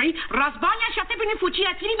century Razbania Shatepinifuchi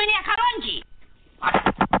Atirimenia Karonji.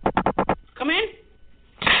 Come in.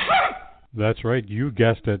 That's right, you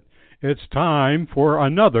guessed it. It's time for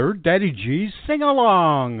another Daddy G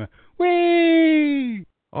sing-along. Whee!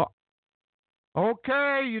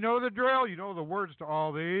 Okay, you know the drill. You know the words to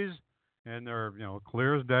all these. And they're,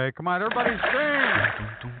 clear as day. Come on, everybody sing!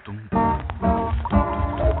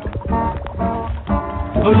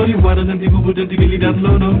 Olori wadananti bubudanti billy dat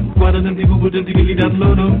lono, wadananti bubudanti billy dat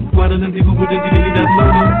lono, wadananti bubudanti billy dat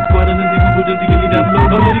lono, wadananti bubudanti billy dat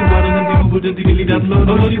lono, olori wadananti bubudanti billy dat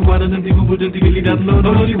lono, olori wadananti bubudanti billy dat lono,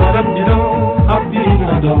 olori wadandido,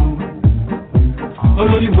 abdirado.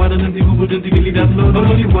 Olori wadananti bubudanti billy dat lono,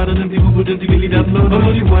 olori wadananti bubudanti billy dat lono,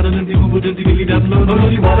 olori wadananti bubudanti billy dat lono,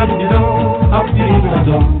 olori wadandido,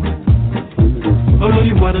 abdirado.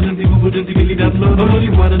 Olori wadananti bubudanti billy dat lono, olori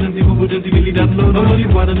wadananti bubudanti billy dat lono, olori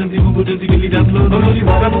wadananti bubudanti billy dat lono, olori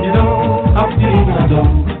wadandido, abdirado.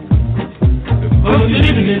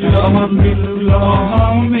 Abdirado aman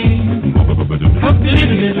billah amin.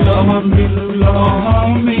 Abdirado aman billah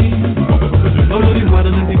amin. Olori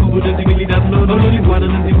wadananti bubudanti billy dat lono, olori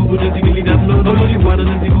wadananti bubudanti billy dat lono, olori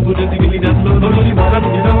wadananti bubudanti billy dat lono, olori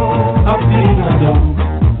wadandido, abdirado.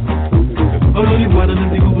 Olori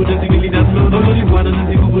wadananti bubudanti billy dat lono, olori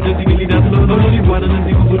wadananti bubudanti billy dat lono, olori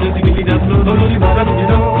wadananti bubudanti billy dat lono, olori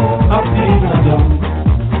wadandido, abdirado.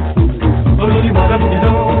 Olori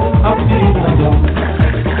wadandido, abdirado.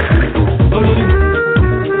 Olori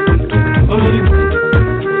olori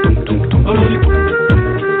olori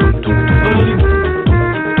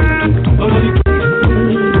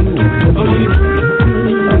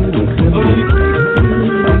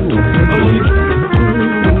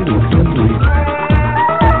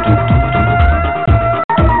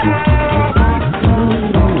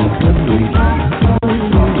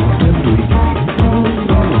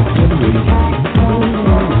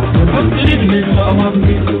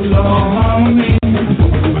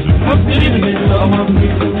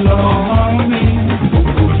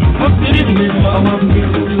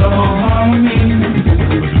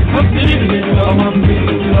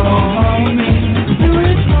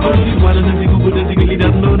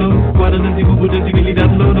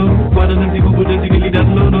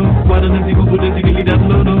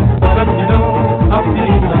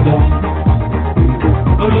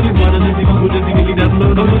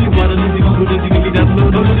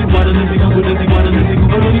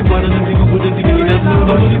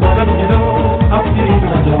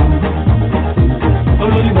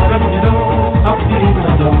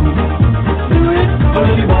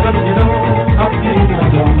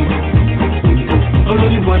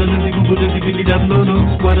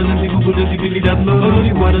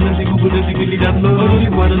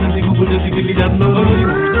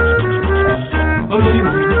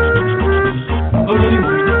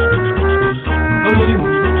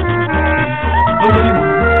olori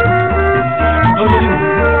olori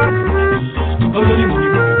olori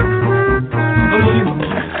olori.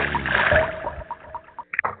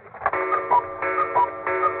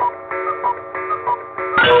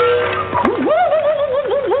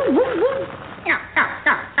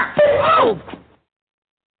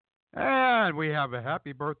 And we have a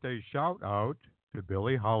happy birthday shout out to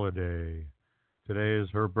Billie Holiday. Today is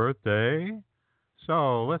her birthday,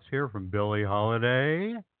 so let's hear from Billie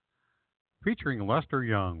Holiday, featuring Lester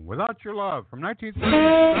Young, Without Your Love, from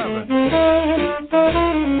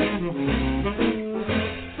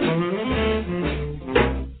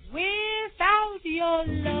 1937. Without your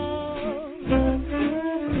love,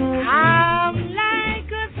 I'm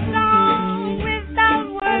like a song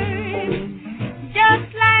without words,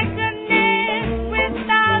 just like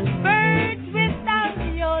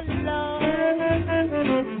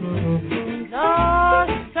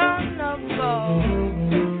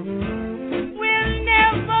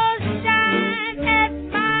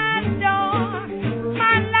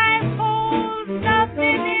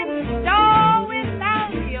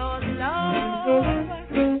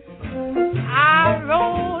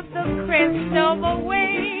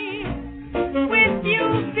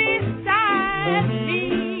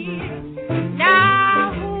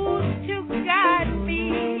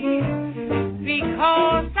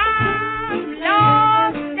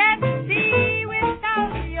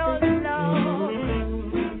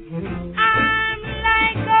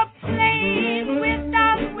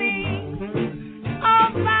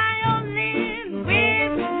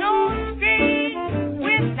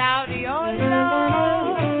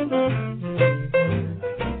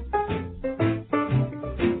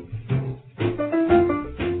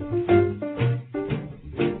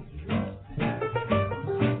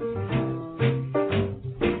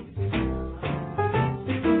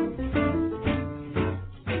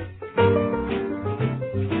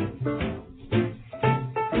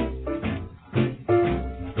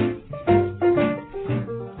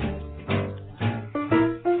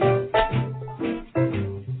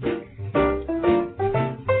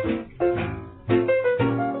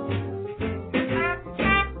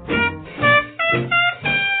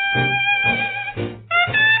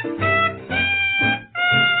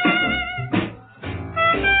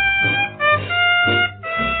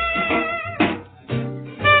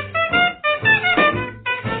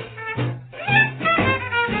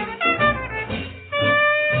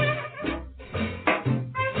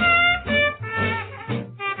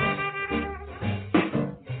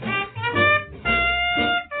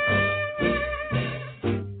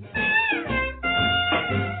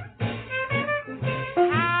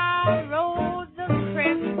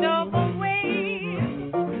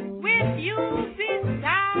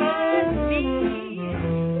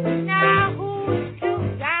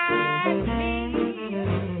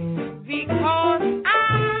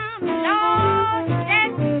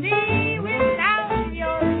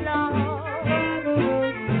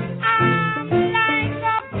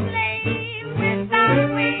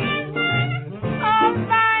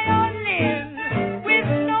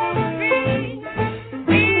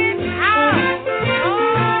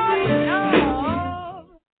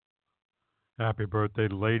Happy birthday,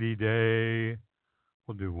 Lady Day.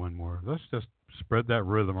 We'll do one more. Let's just spread that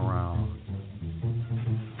rhythm around.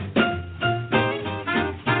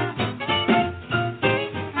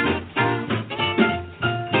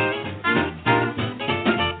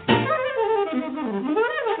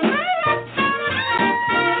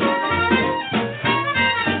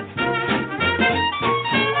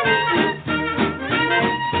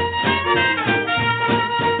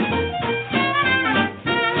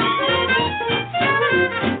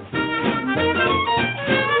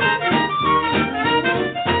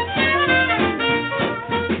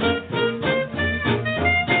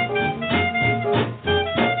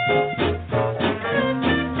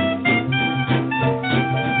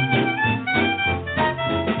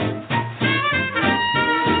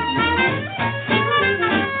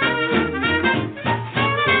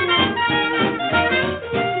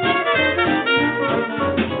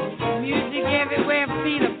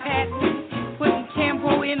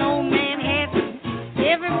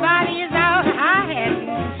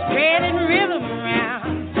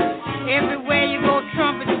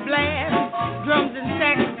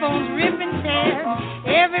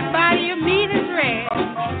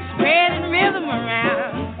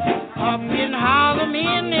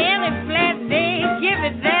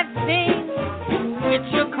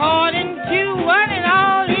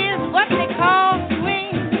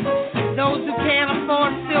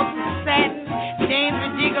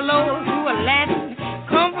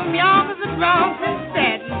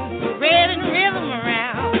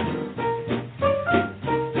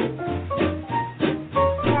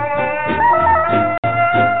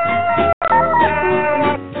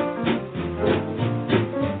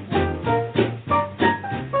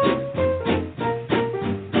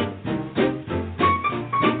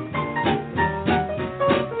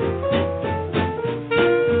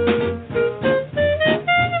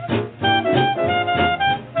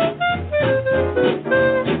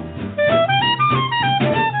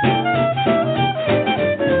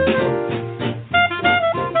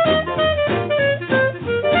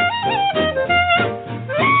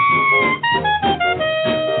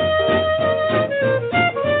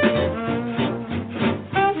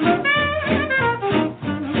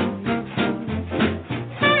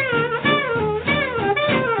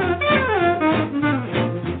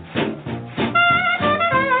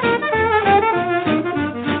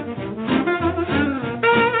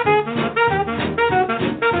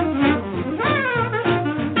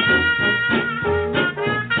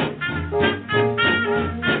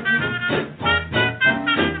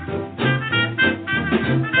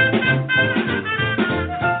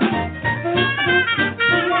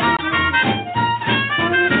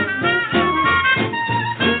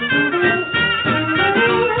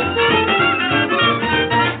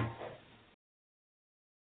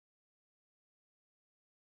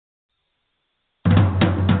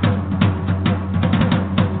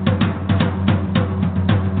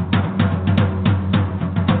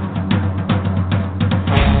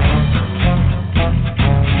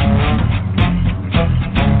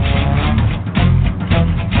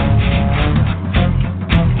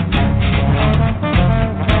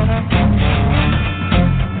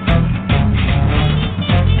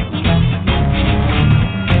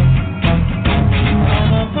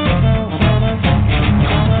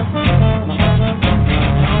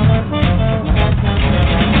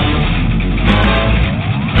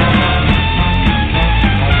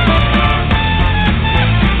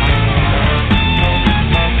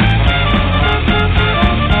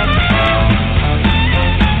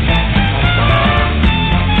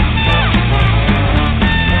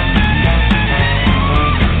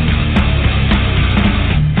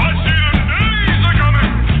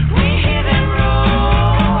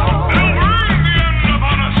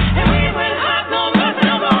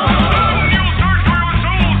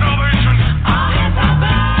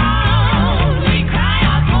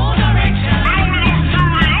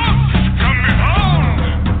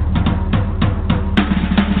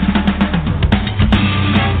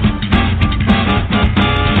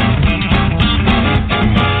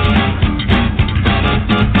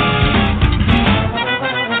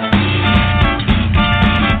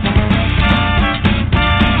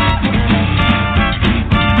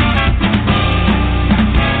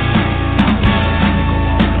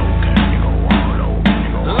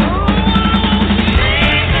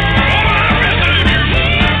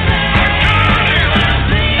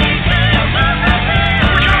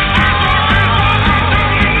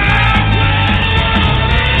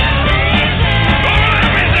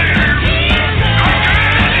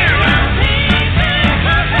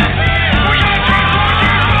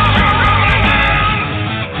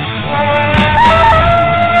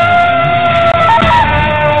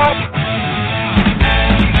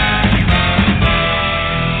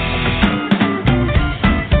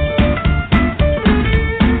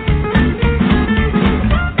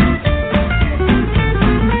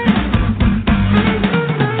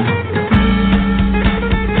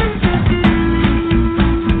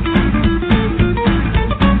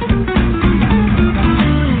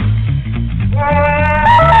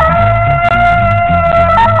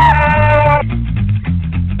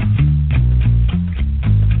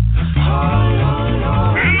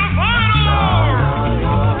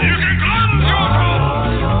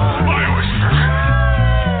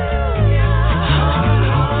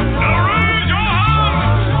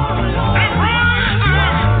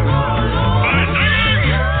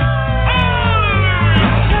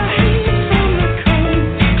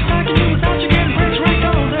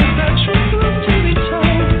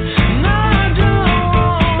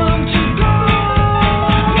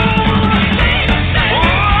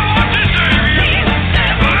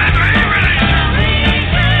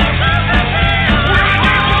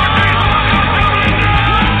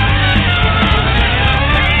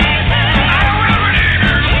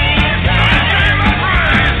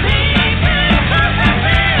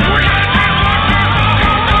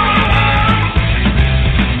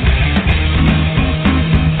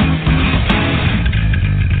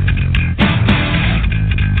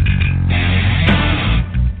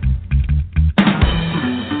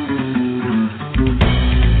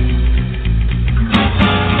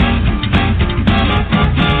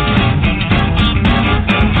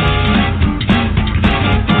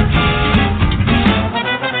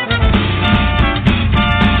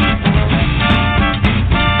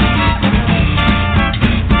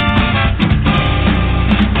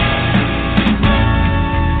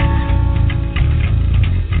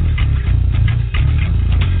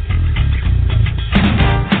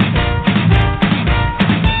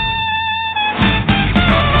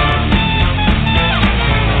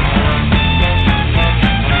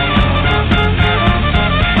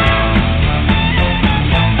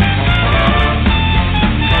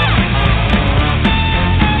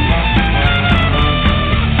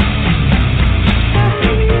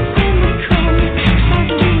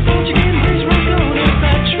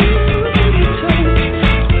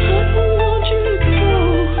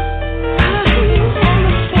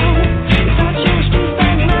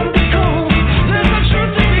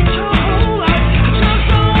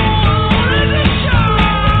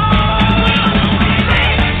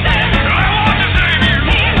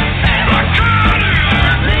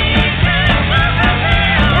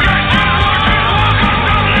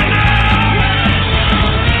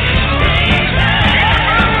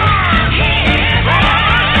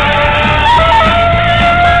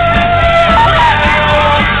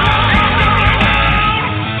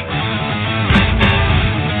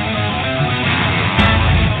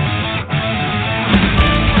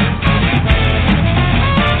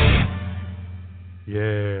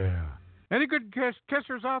 Yeah. Any good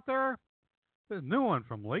kissers out there? There's a new one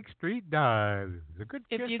from Lake Street Dive. It's a good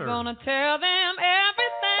kisser. If you're gonna tell them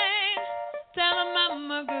everything, tell them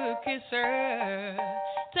I'm a good kisser.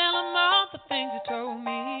 Tell them all the things you told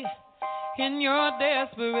me in your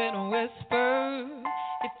desperate whisper.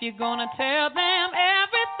 If you're gonna tell them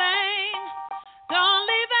everything, don't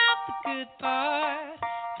leave out the good part.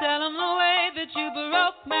 Tell them the way that you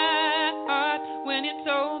broke my heart when you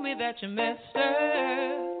told me that you messed up.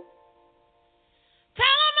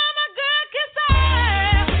 Tell them I'm a good kisser.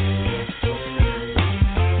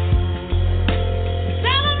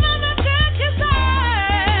 Tell them I'm a good kisser.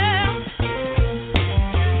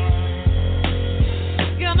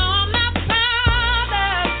 You know I'm not proud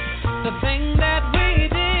of the thing that we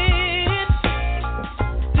did.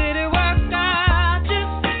 Did it work out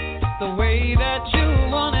just the way that you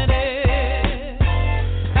wanted it?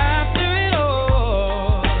 After it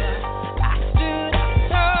all, I stood up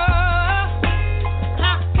tall,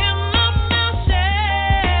 knocking on my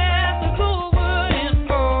shelf, the cool wooden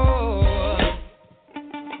door.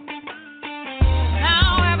 Now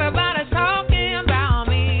everybody's talking about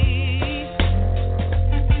me,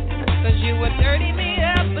 'cause you were dirty me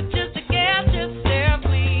up, but just to get yourself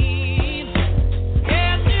clean.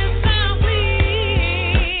 Get yourself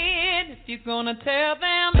clean. If you're gonna tell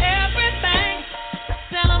them everything,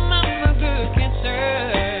 tell them I'm a good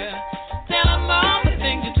kisser. Tell them all the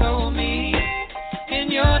things you told me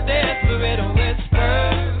in your desperate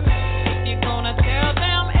whisper. If you're gonna tell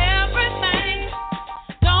them everything,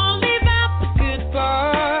 don't leave out the good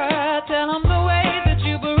part. Tell them the way that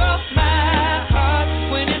you broke my heart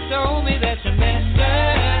when you told me that you messed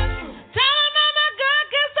up. Tell them I'm a good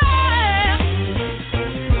kisser.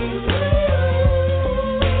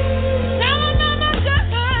 Tell them I'm a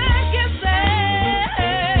good kisser.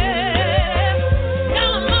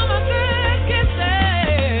 Tell them I'm a good kisser.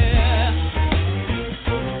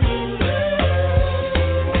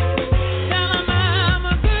 Tell them I'm a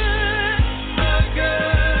good, not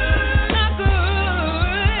good.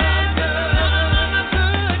 Tell them I'm a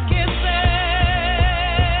good kisser.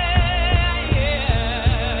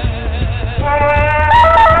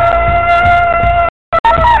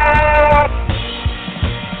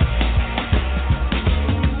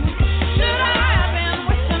 Should I have been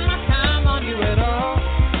wasting my time on you at all?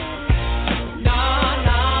 No,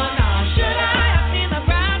 no, no. Should I have seen the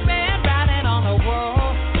bright red writing on the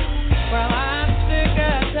wall? Well, I'm sick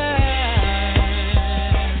of time.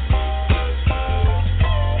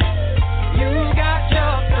 You got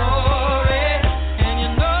your story, and you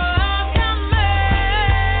know I'm coming.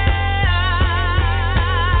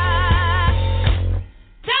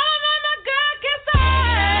 Tell them I'm a good kisser.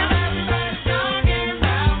 Everybody's talking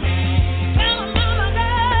about me. Tell them I'm a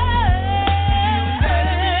good.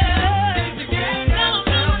 Tell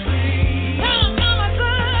them I'm a clean. Tell them I'm a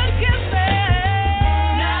good kisser.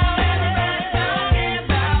 Now everybody's talking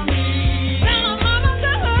about me. Tell them I'm a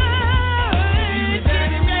good kisser.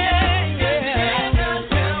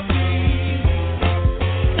 Tell me.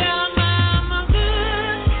 Tell them I'm a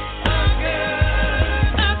good,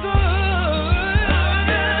 not good.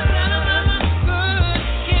 Tell them I'm a good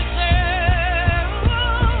kisser.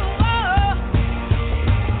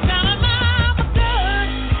 Tell them I'm a good,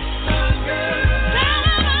 not good. Tell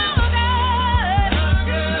them I'm a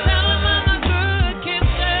good, tell them I'm a good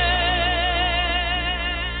kisser.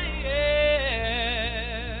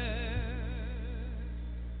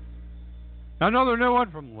 Another new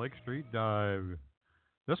one from Lake Street Dive.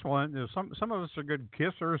 This one is some of us are good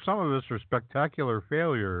kissers, some of us are spectacular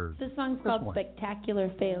failures. This song's called one. Spectacular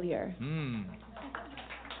Failure.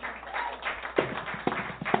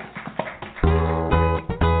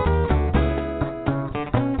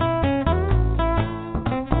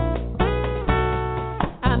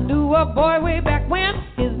 I knew a boy way back when.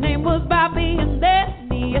 His name was Bobby, and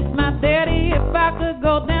Daddy asked my daddy if I could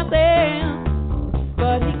go dancing.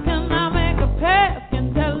 But he could not make a pass,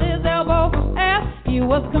 can tell his elbow from ass. He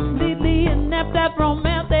was completely inept at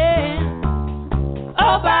romancing.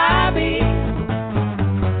 Oh, Bobby,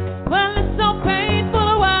 well, it's so painful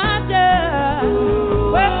to watch you.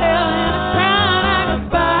 Well, in a crowd I can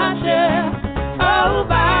spot you. Oh,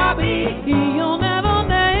 Bobby, you'll never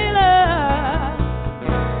nail it.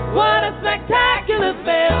 What a spectacular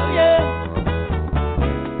failure.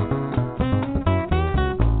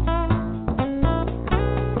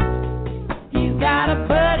 He's got a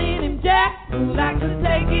buddy named Jack who likes to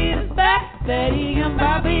take it as fact that he and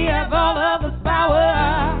Bobby have all of the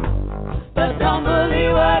power. But don't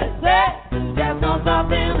believe what it says, 'cause Jack's on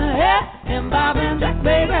something in the head, and Bob and Jack,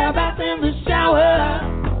 baby, are back in the shower.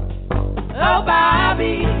 Oh,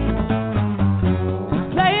 Bobby,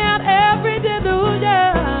 play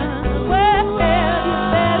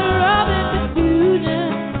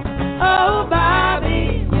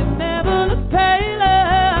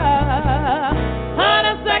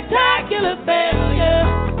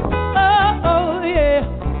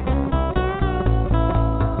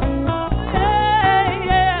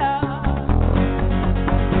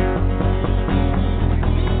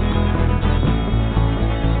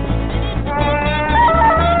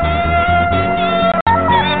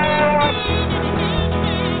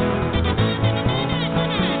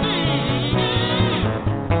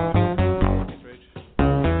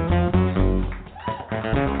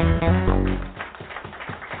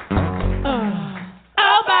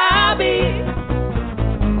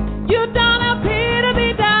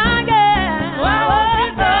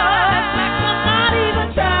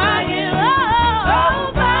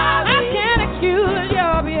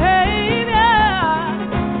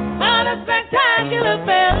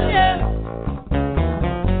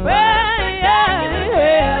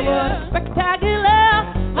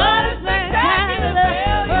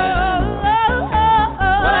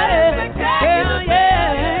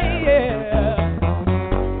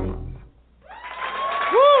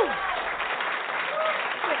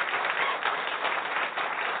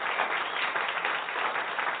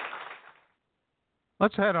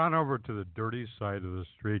Let's head on over to the dirty side of the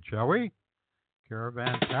street, shall we?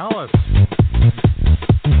 Caravan Palace.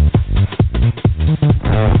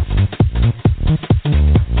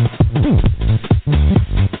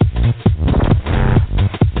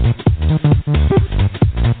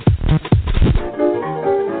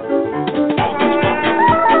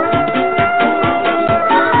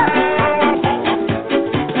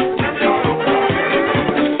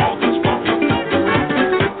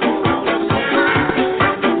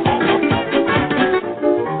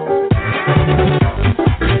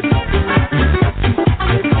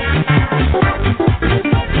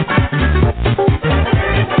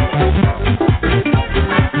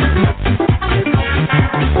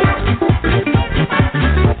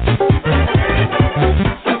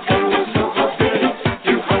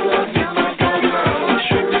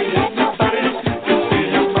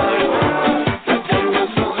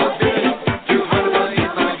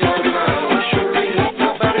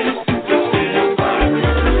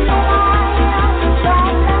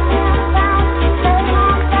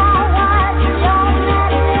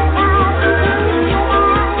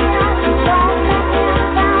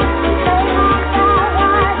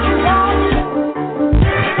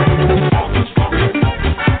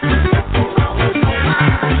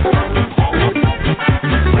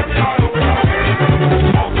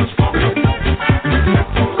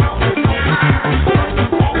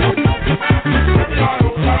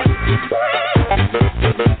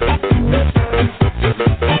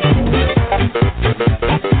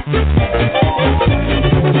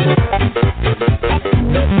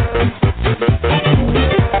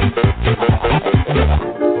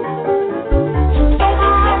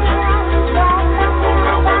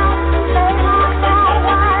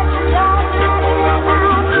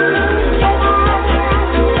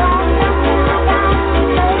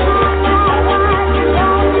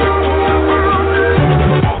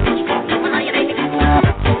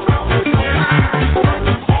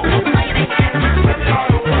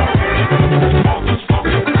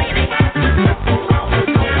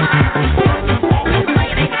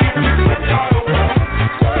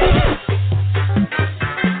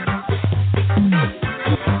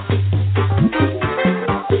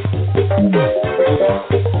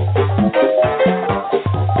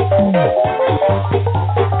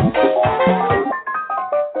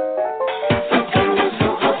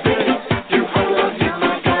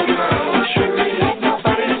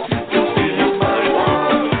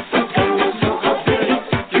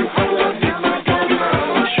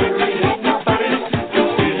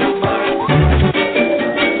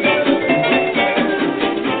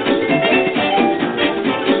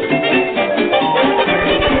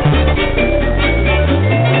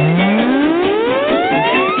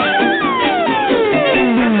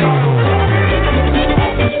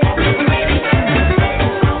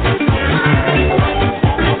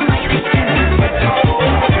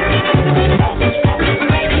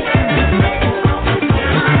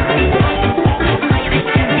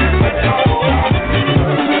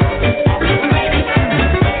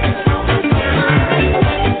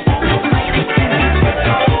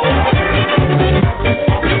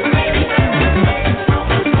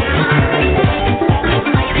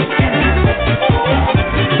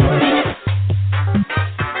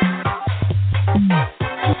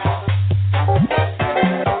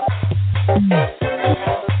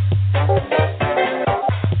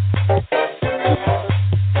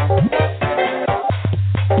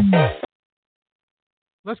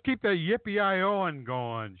 Let's keep the yippee-i-oing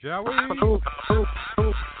going, shall we? I'm an old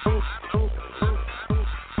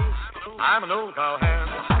cowhand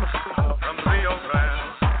from the Rio Grande.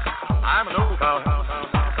 I'm an old cowhand.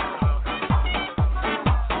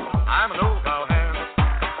 I'm an old cowhand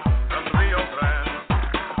from the Rio Grande.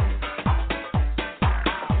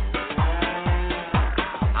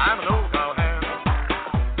 I'm an old cowhand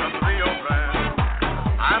from the Rio Grande.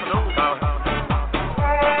 I'm an old cowhand.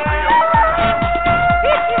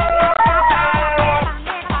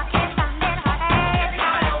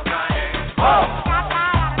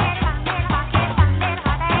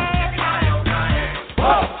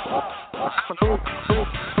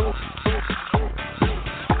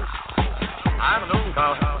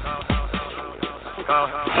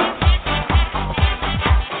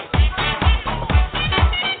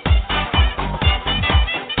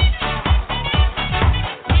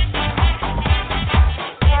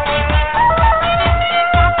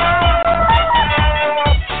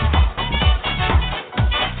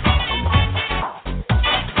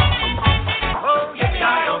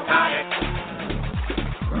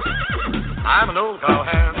 I'm an old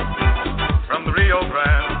cowhand from the Rio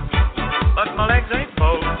Grande, but my legs ain't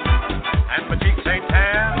full and my cheeks ain't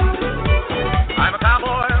tan. I'm a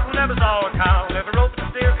cowboy who never saw a cow, never roped a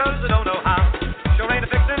steer 'cause I don't know how. Sure ain't a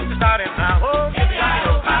fixin' to start in now. Oh,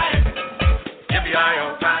 yippee-yi-oh-ki,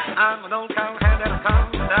 yippee-yi-oh-ki. I'm an old cowhand and I'm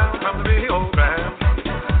coming down from the Rio Grande,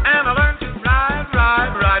 and I learned to ride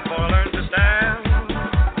before I learned to stand.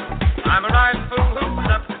 I'm a riding fool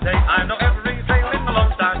who's up to date. I know every trail in the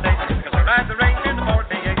Lone Star State, 'cause I ride the range in the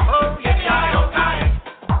 48. Oh, yippee-yi-oh-ki.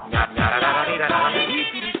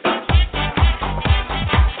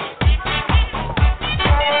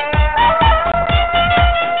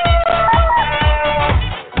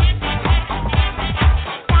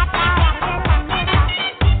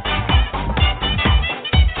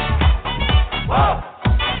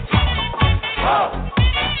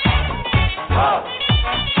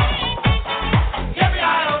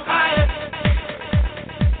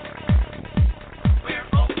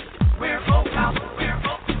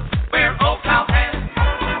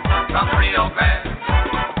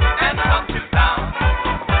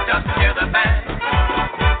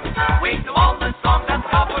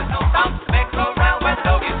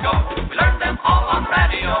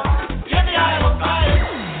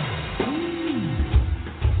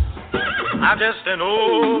 I'm just an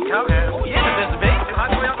old cowhand. Oh, yeah. This big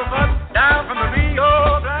hot boy up a foot down from the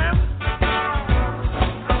Rio Grande.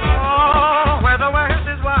 Oh, where the West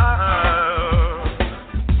is wild,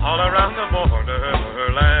 all around the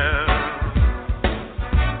borderland,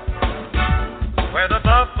 where the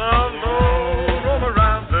buffalo roam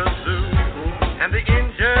around the zoo, and the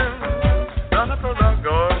Indians run up a rug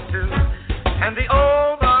or two, and the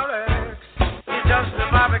old RX is just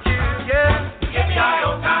a barbecue, yeah.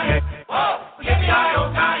 Yippee-yi-oh-ki. Whoa,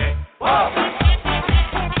 yippee-yi-oh-ki. Whoa.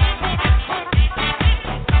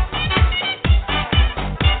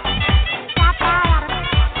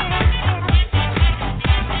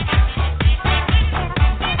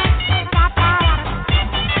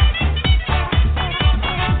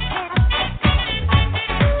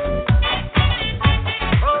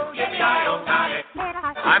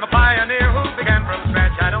 I'm a pioneer who began from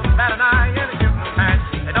scratch. I don't bat an eye in a shooting match.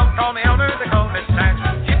 They don't call me Elmer, they call me Snatch.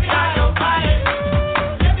 Yippee-yi-oh-ki.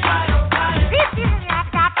 Yippee-yi-oh-ki.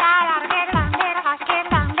 Yippee-yi-oh-ki.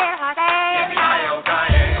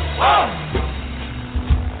 Whoa!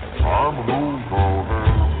 I'm an old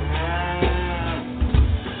cowhand.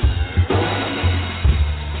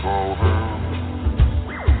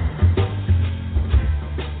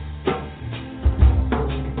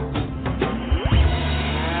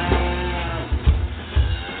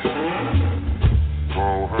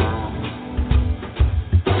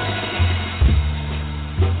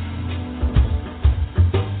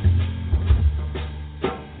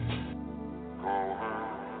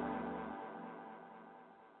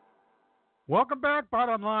 Welcome back,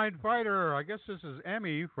 Bottom Line Fighter. I guess this is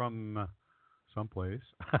Emmy from someplace.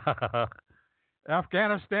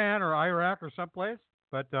 Afghanistan or Iraq or someplace.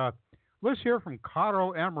 But let's hear from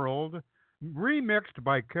Cotto Emerald, remixed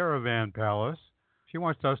by Caravan Palace. She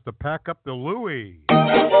wants us to pack up the Louie. The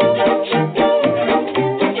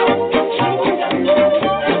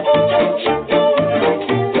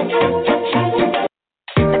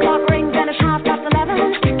clock rings and it's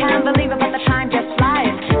 11:30. Can't believe it, but the time just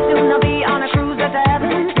flies. Soon I'll be on a cruise to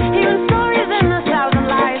heaven, hearing stories in a thousand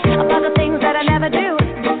lies about the things that I never do,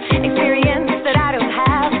 experience that I don't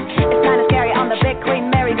have. It's kind of scary. I'm the big Queen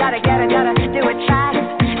Mary. Gotta get it, gotta do it fast.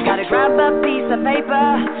 Gotta grab a piece of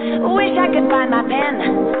paper. Wish I could find my pen.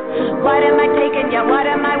 What am I taking? Yeah, what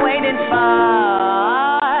am I waiting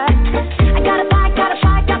for? I gotta pack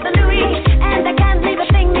up the Louis, and I can't leave a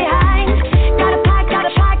thing behind. Gotta pack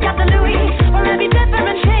up the Louis, or I'll be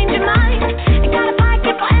different, change your mind. I gotta pack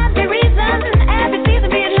it for every reason, every season,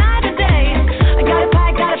 be it night or day. I gotta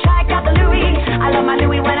pack up the Louis. I love my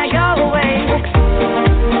Louis when I go away.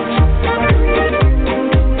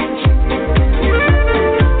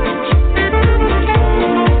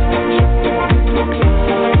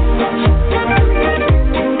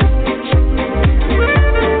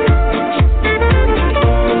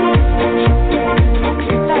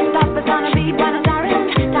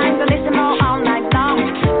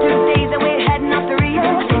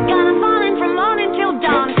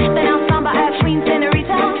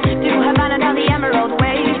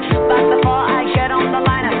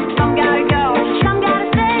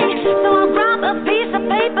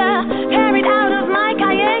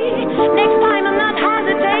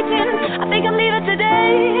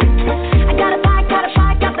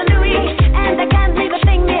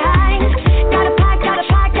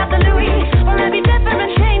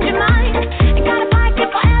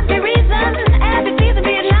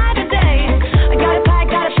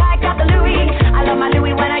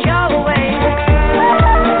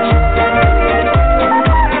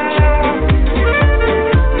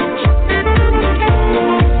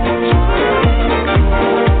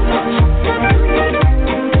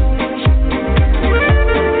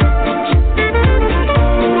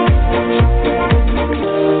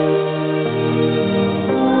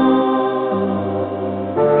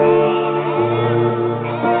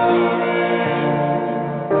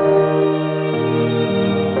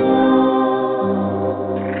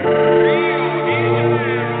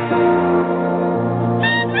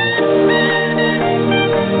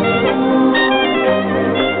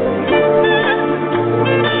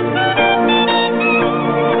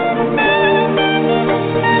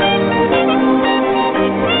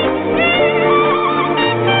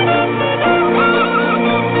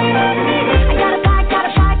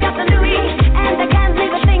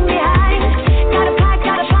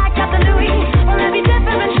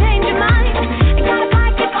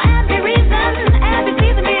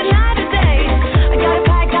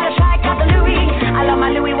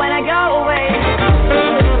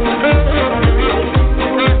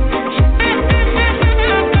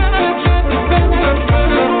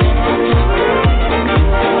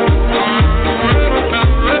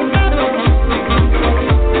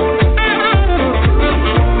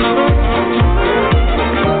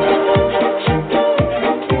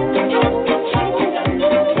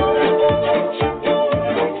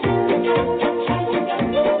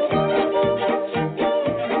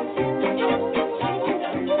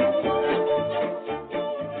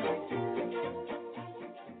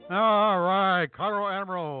 All right, Colorado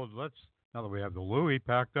Emerald. Now that we have the Louie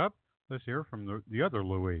packed up, let's hear from the other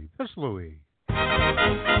Louie. This Louie.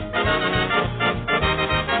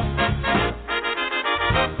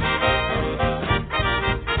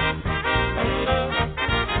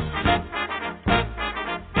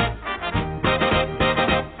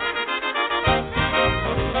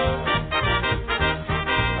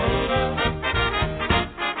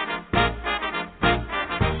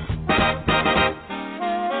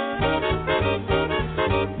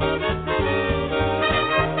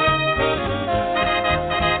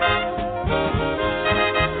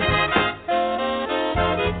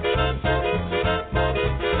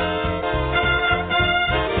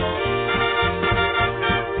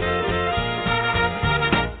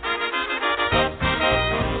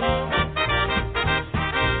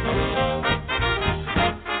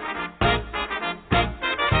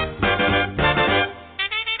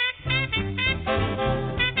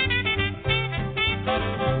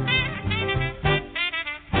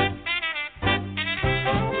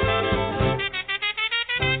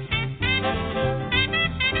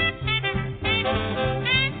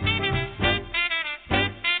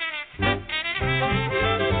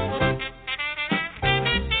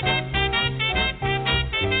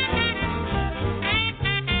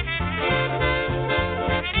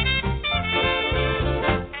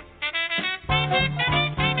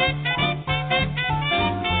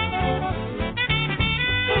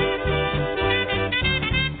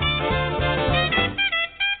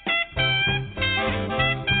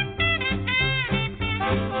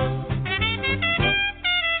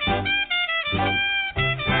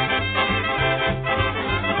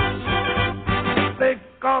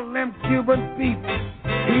 Call him Cuban Pete.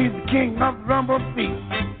 He's the king of rumble beat.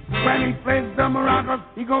 When he plays the maracas,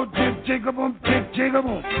 he go jig jigga-boom, jig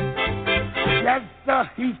jigga-boom. Yes, sir,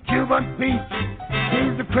 he's Cuban Pete.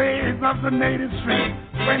 He's the craze of the native street.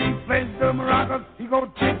 When he plays the maracas, he go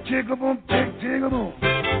jig jigga-boom, jig jigga-boom.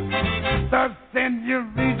 The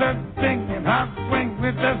senorita singing hot swing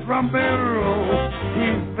with this rumbero.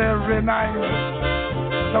 He's very nice,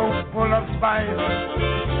 so full of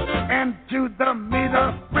spice. And to the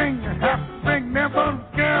meter, bring your half bring never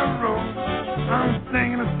girl. I'm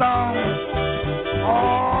singing a song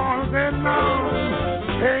all day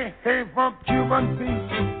long. Hey, hey, for Cuban Pete,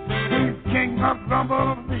 he's king of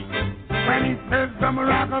rumble beat. When he plays the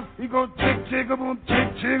maracas, he go chick chicka-boom,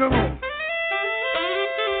 chick chicka-boom.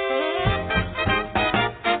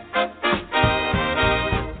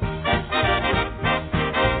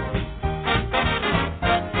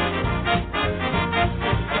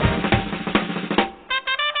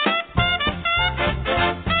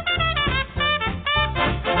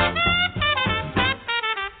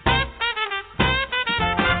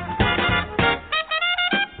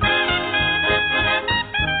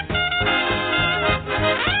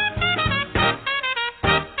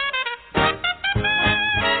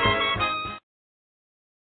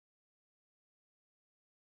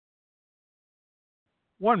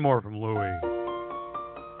 One more from Louie.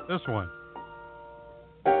 This one.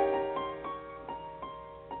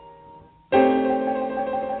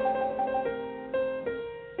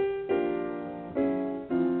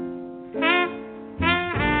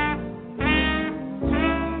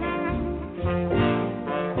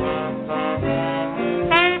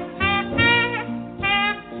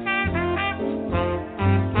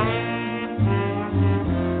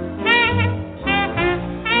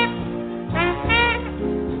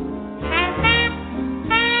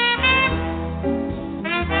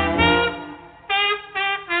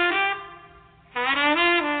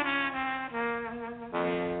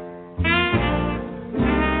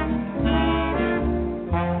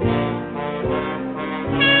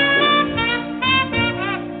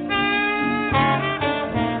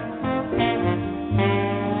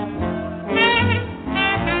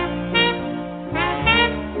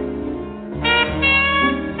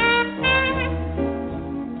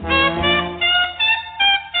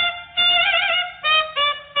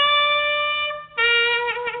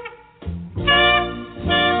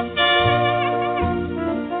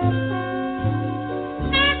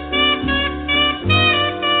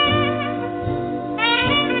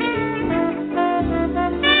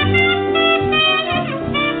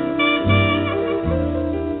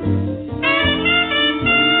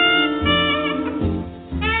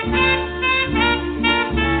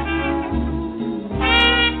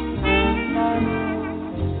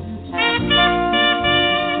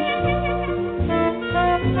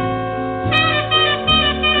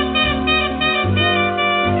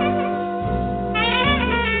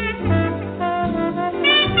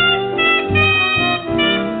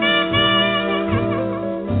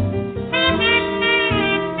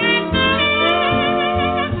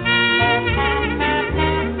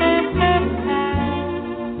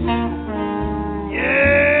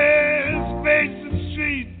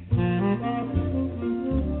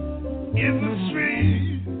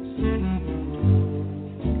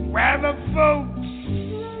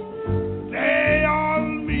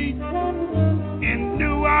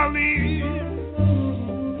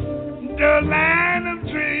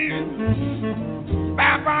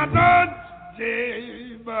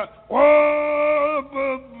 Dave. Oh,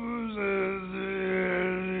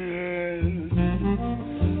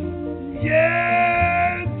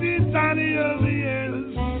 yes, Italian, yes.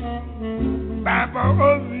 Papa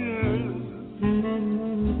of yes.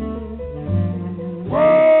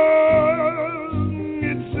 Oh,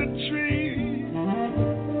 it's a tree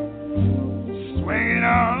swinging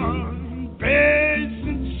on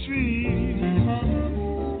Basin Street.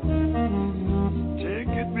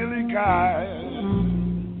 Take it, Billy Kyle.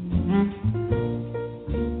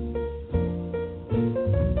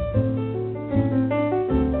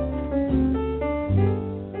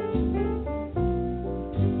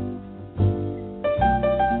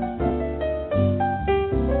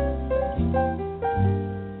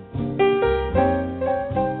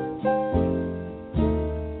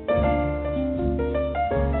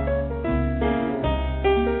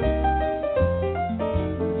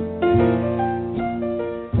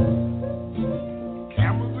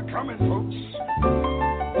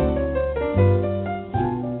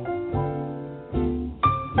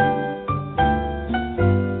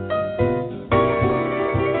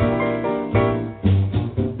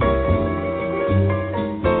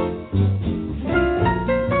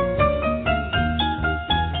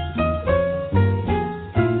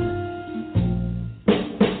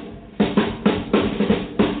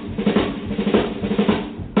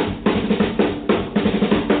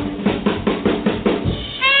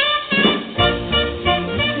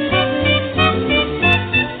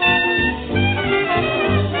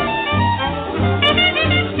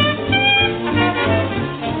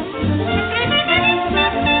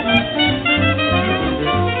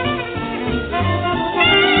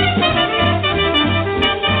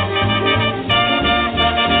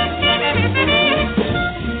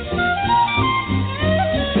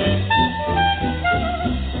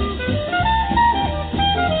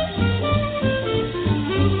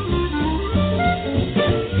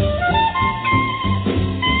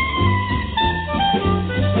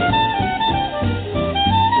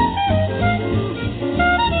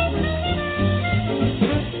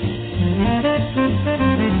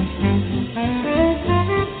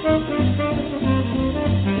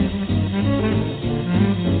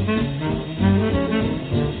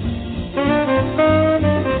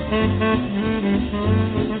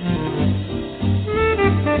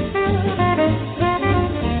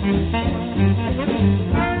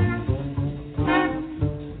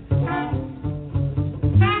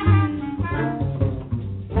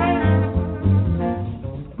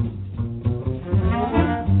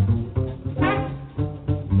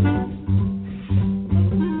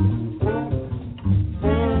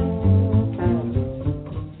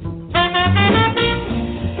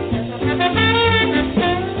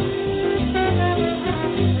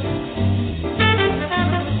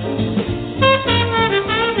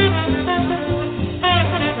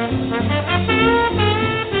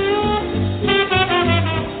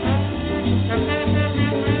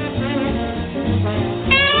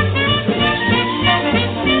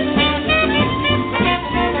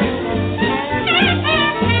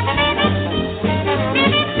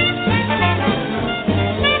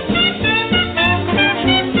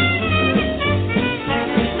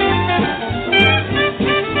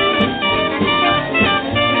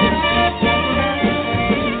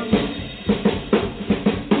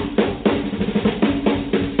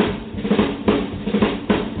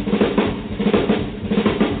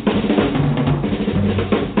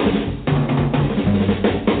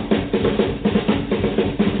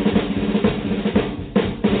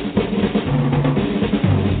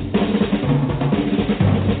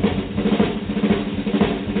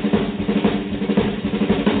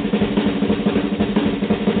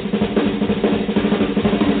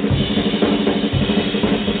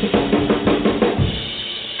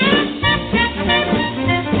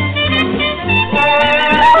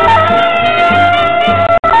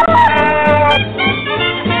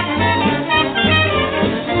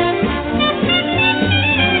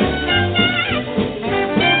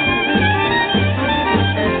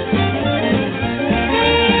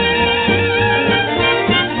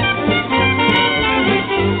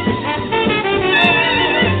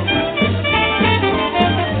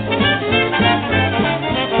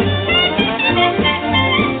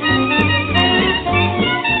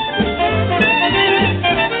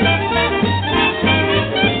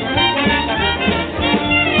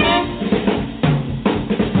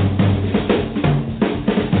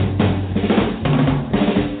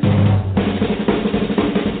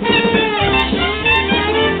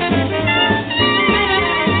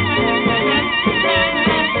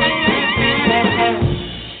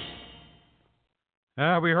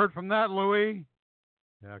 We heard from that, Louis.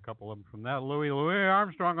 Yeah, a couple of them from that, Louis. Louis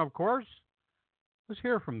Armstrong, of course. Let's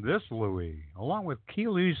hear from this Louis, along with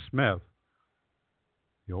Keely Smith.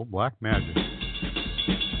 The old Black Magic.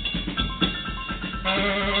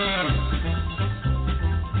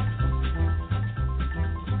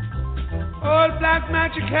 Old black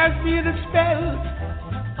magic has me in a spell.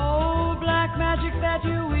 Oh, black magic that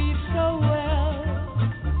you weave so well.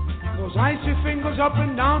 Those icy fingers up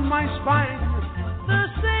and down my spine. The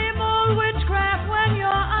same old witchcraft when your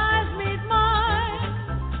eyes meet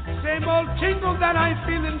mine. Same old tingle that I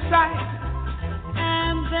feel inside.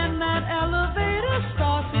 And then that elevator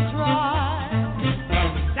starts its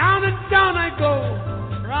ride. Down and down I go.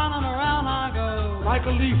 Round and around I go. Like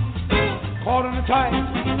a leaf caught in a tide.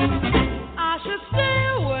 I should stay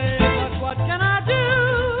away, but what can I do?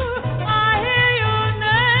 I hear your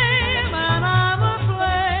name and I'm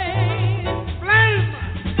aflame. Flame!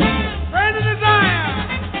 Burn the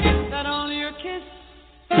desire! That only your kiss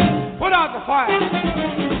put out the fire.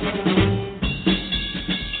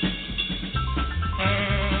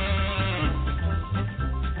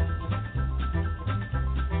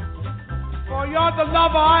 For you're the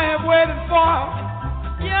lover I have waited for.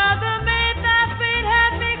 You're the mate that fate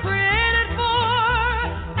had me created for.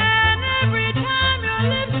 And every time your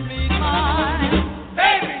lips meet mine,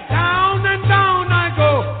 baby, down and down I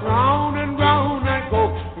go. Round and round I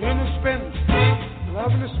go. In a spin,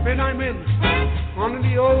 love in the spin I'm in. Under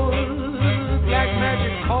the old black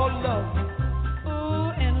magic called love.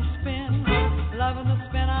 Oh, in a spin, love in the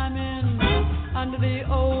spin I'm in. Under the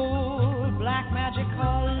old black magic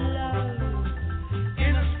called love.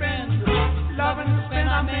 In a spin, love in the spin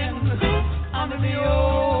I'm in. Under the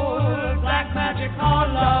old black magic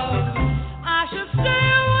called love. I should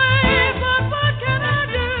stay away, but what can I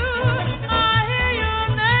do? I hear your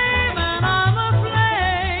name and I'm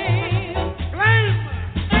aflame. Flame!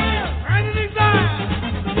 Burning desire!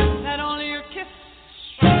 That only your kiss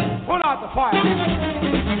put out the fire.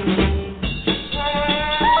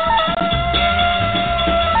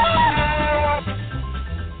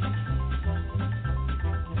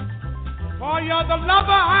 For you're the lover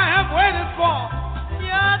I have waited for.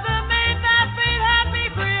 You're the mate that fate had me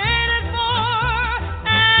created for.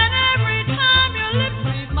 And every time your lips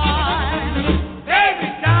meet mine, baby,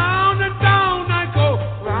 down and down I go.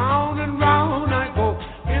 Round and round I go.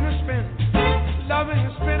 In a spin, loving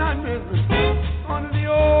a spin I'm in. Under the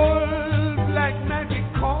old black magic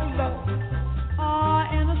called love. oh,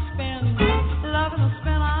 in a spin, love in the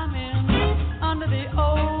spin I'm in. Under the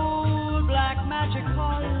old black magic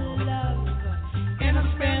called love. In a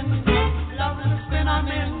spin, love in a spin I'm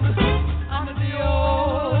in. Under the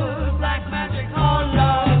old black magic called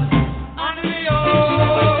love. Under the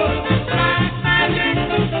old black magic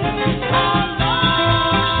called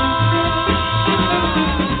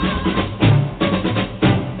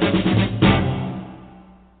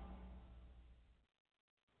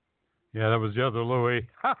Yeah, that was the other Louis.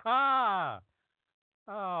 Ha ha!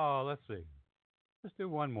 Oh, let's see. Let's do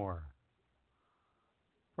one more.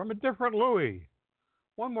 From a different Louis.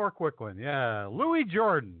 One more quick one. Yeah, Louis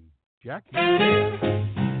Jordan. Jack.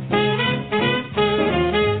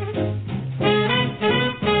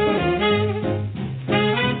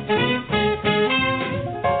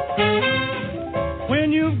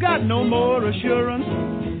 When you've got no more assurance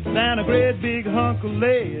than a great big hunk of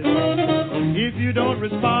lead, if you don't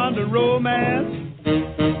respond to romance,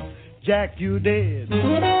 Jack, you dead.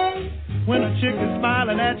 When a chick is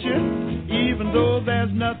smiling at you, even though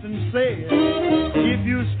there's nothing said, if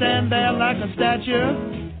you stand there like a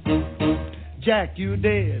statue, Jack, you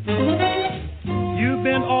dead. You've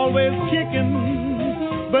been always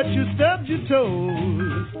kicking, but you stubbed your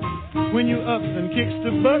toes when you ups and kicks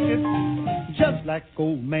the bucket, just like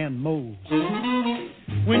old man Mose.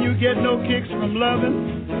 When you get no kicks from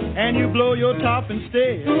loving, and you blow your top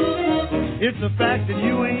instead, it's a fact that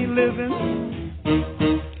you ain't living,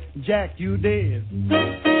 Jack, you dead.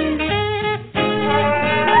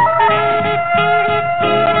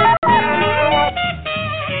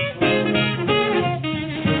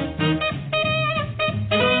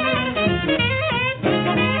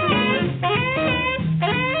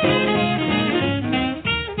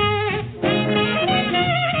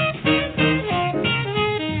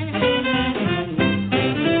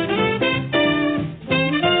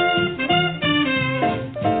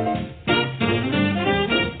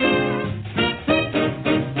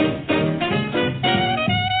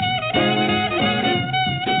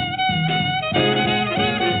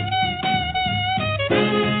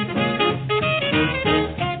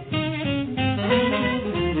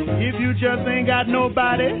 Just ain't got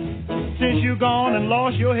nobody since you gone and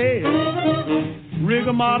lost your head.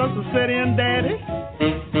 Rigor mortis will set in, daddy.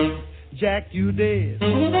 Jack, you dead.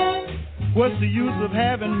 What's the use of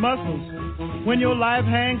having muscles when your life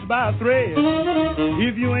hangs by a thread?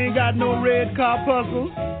 If you ain't got no red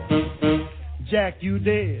corpuscles, Jack, you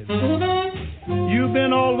dead. You've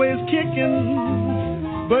been always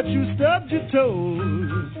kicking, but you stubbed your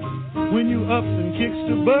toes when you ups and kicks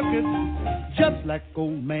the bucket, just like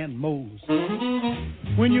old man Mose.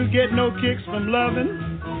 When you get no kicks from loving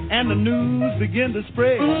and the news begin to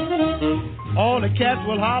spread, all the cats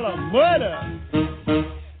will holler, murder!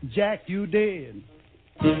 Jack, you dead.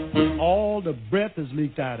 All the breath is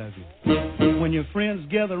leaked out of you. When your friends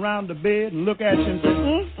gather around the bed and look at you and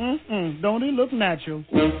say, don't he look natural?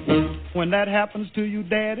 When that happens to you,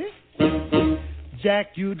 daddy,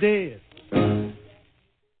 Jack, you dead.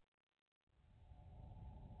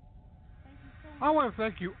 I want to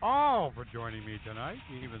thank you all for joining me tonight,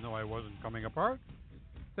 even though I wasn't coming apart.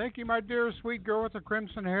 Thank you, my dear sweet girl with the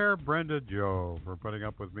crimson hair, Brenda Jo, for putting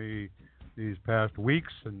up with me these past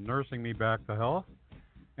weeks and nursing me back to health.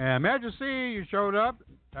 And Majesty, you showed up.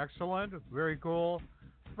 Excellent. Very cool.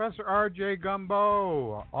 Professor R.J.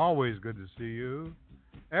 Gumbo, always good to see you.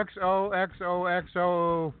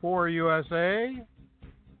 XOXOXO4USA.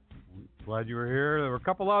 Glad you were here. There were a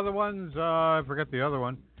couple other ones. I forget the other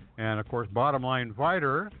one. And, of course, Bottom Line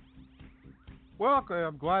Fighter. Well,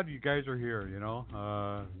 I'm glad you guys are here, you know.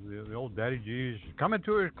 The old Daddy G's coming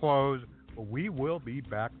to a close. But we will be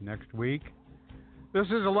back next week. This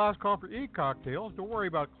is the last call for e-cocktails. Don't worry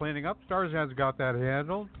about cleaning up. Starzan's got that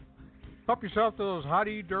handled. Help yourself to those hot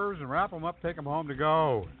hors and wrap them up. Take them home to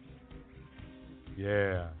go.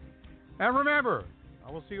 Yeah. And remember,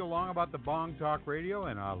 I will see you along about the Bong Talk Radio,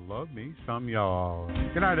 and I love me some y'all.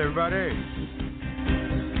 Good night, everybody.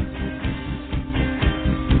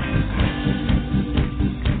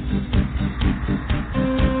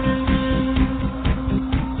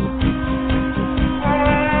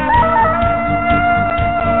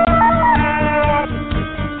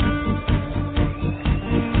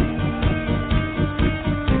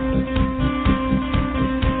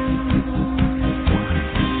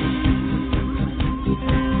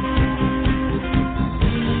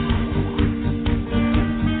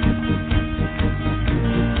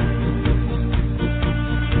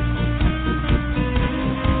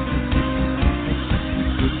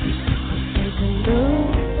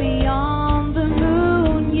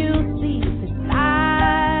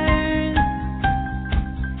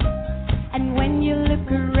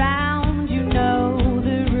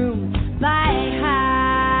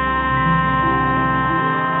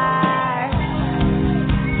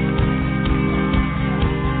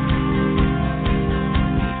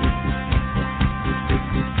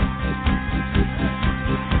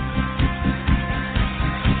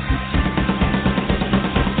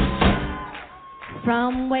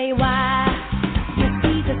 From way wide, you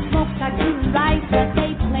see the smoke like two lights that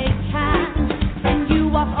they play cat, and you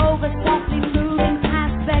walk over softly moving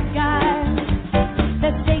past that guy.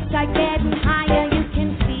 The stakes are getting higher, you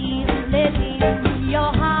can feel it in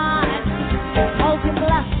your heart. Hold your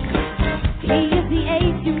bluff, he is the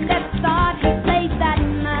ace you never thought he played that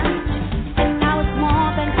much, and now it's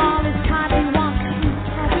more than all his cards he wants to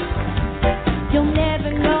touch. You'll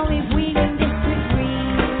never know if we can disagree.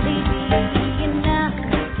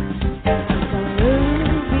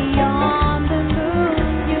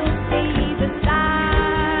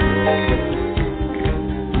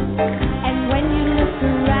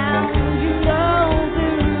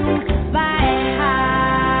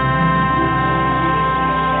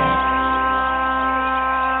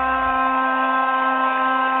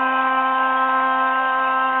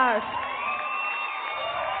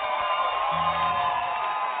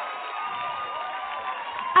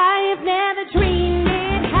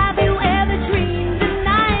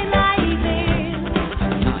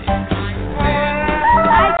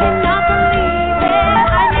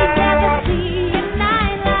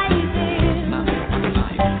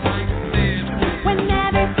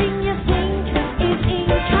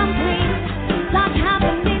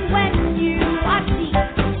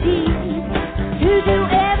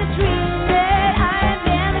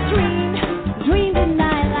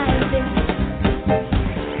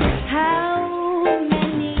 How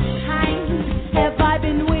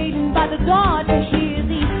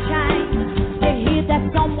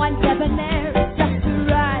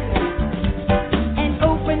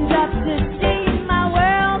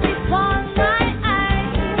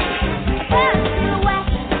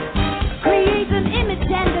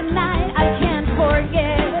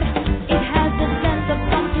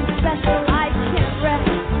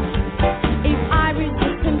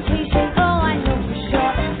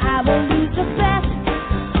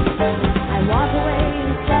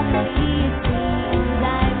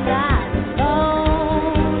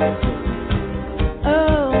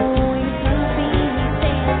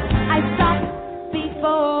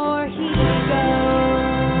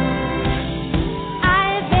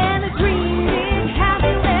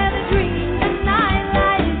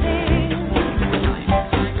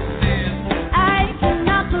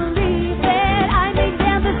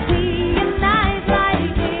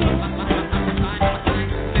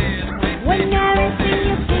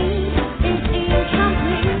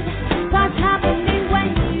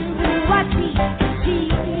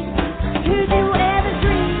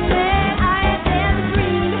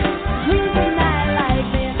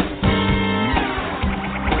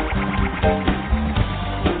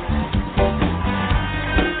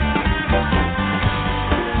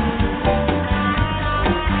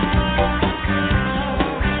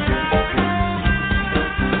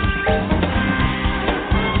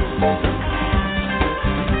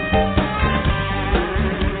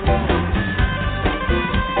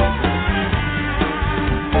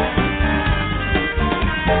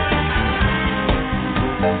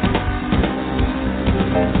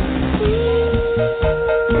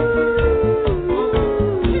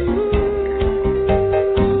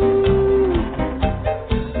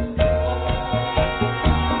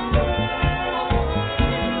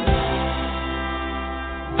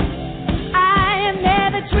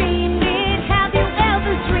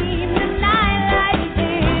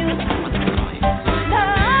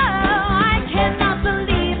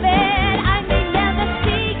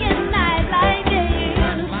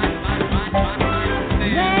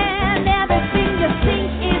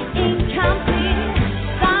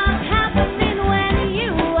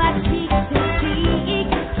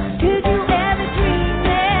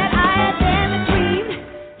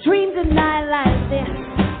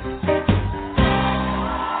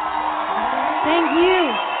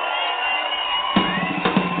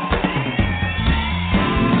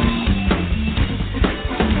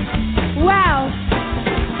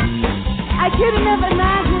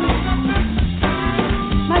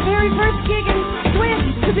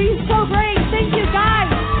be so great. Thank you, guys.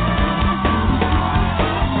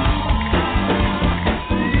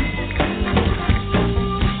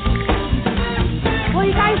 Will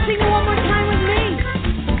you guys sing it one more time with me?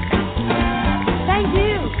 Thank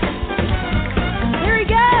you. Here we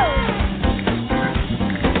go.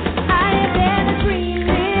 I have ever dreamed.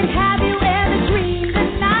 Have you ever dreamed a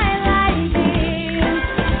night like this?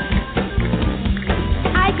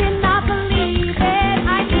 I cannot believe it.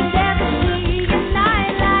 I can never see a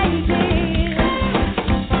night like this.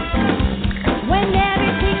 When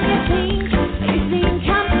everything you think is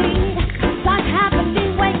incomplete, what's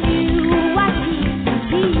happening when you are here?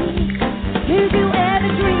 Did you ever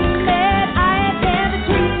dream that I have never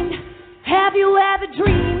dreamed? Have you ever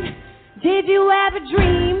dreamed? Did you ever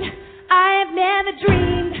dream? I have never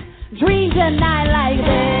dreamed a night like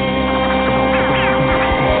this.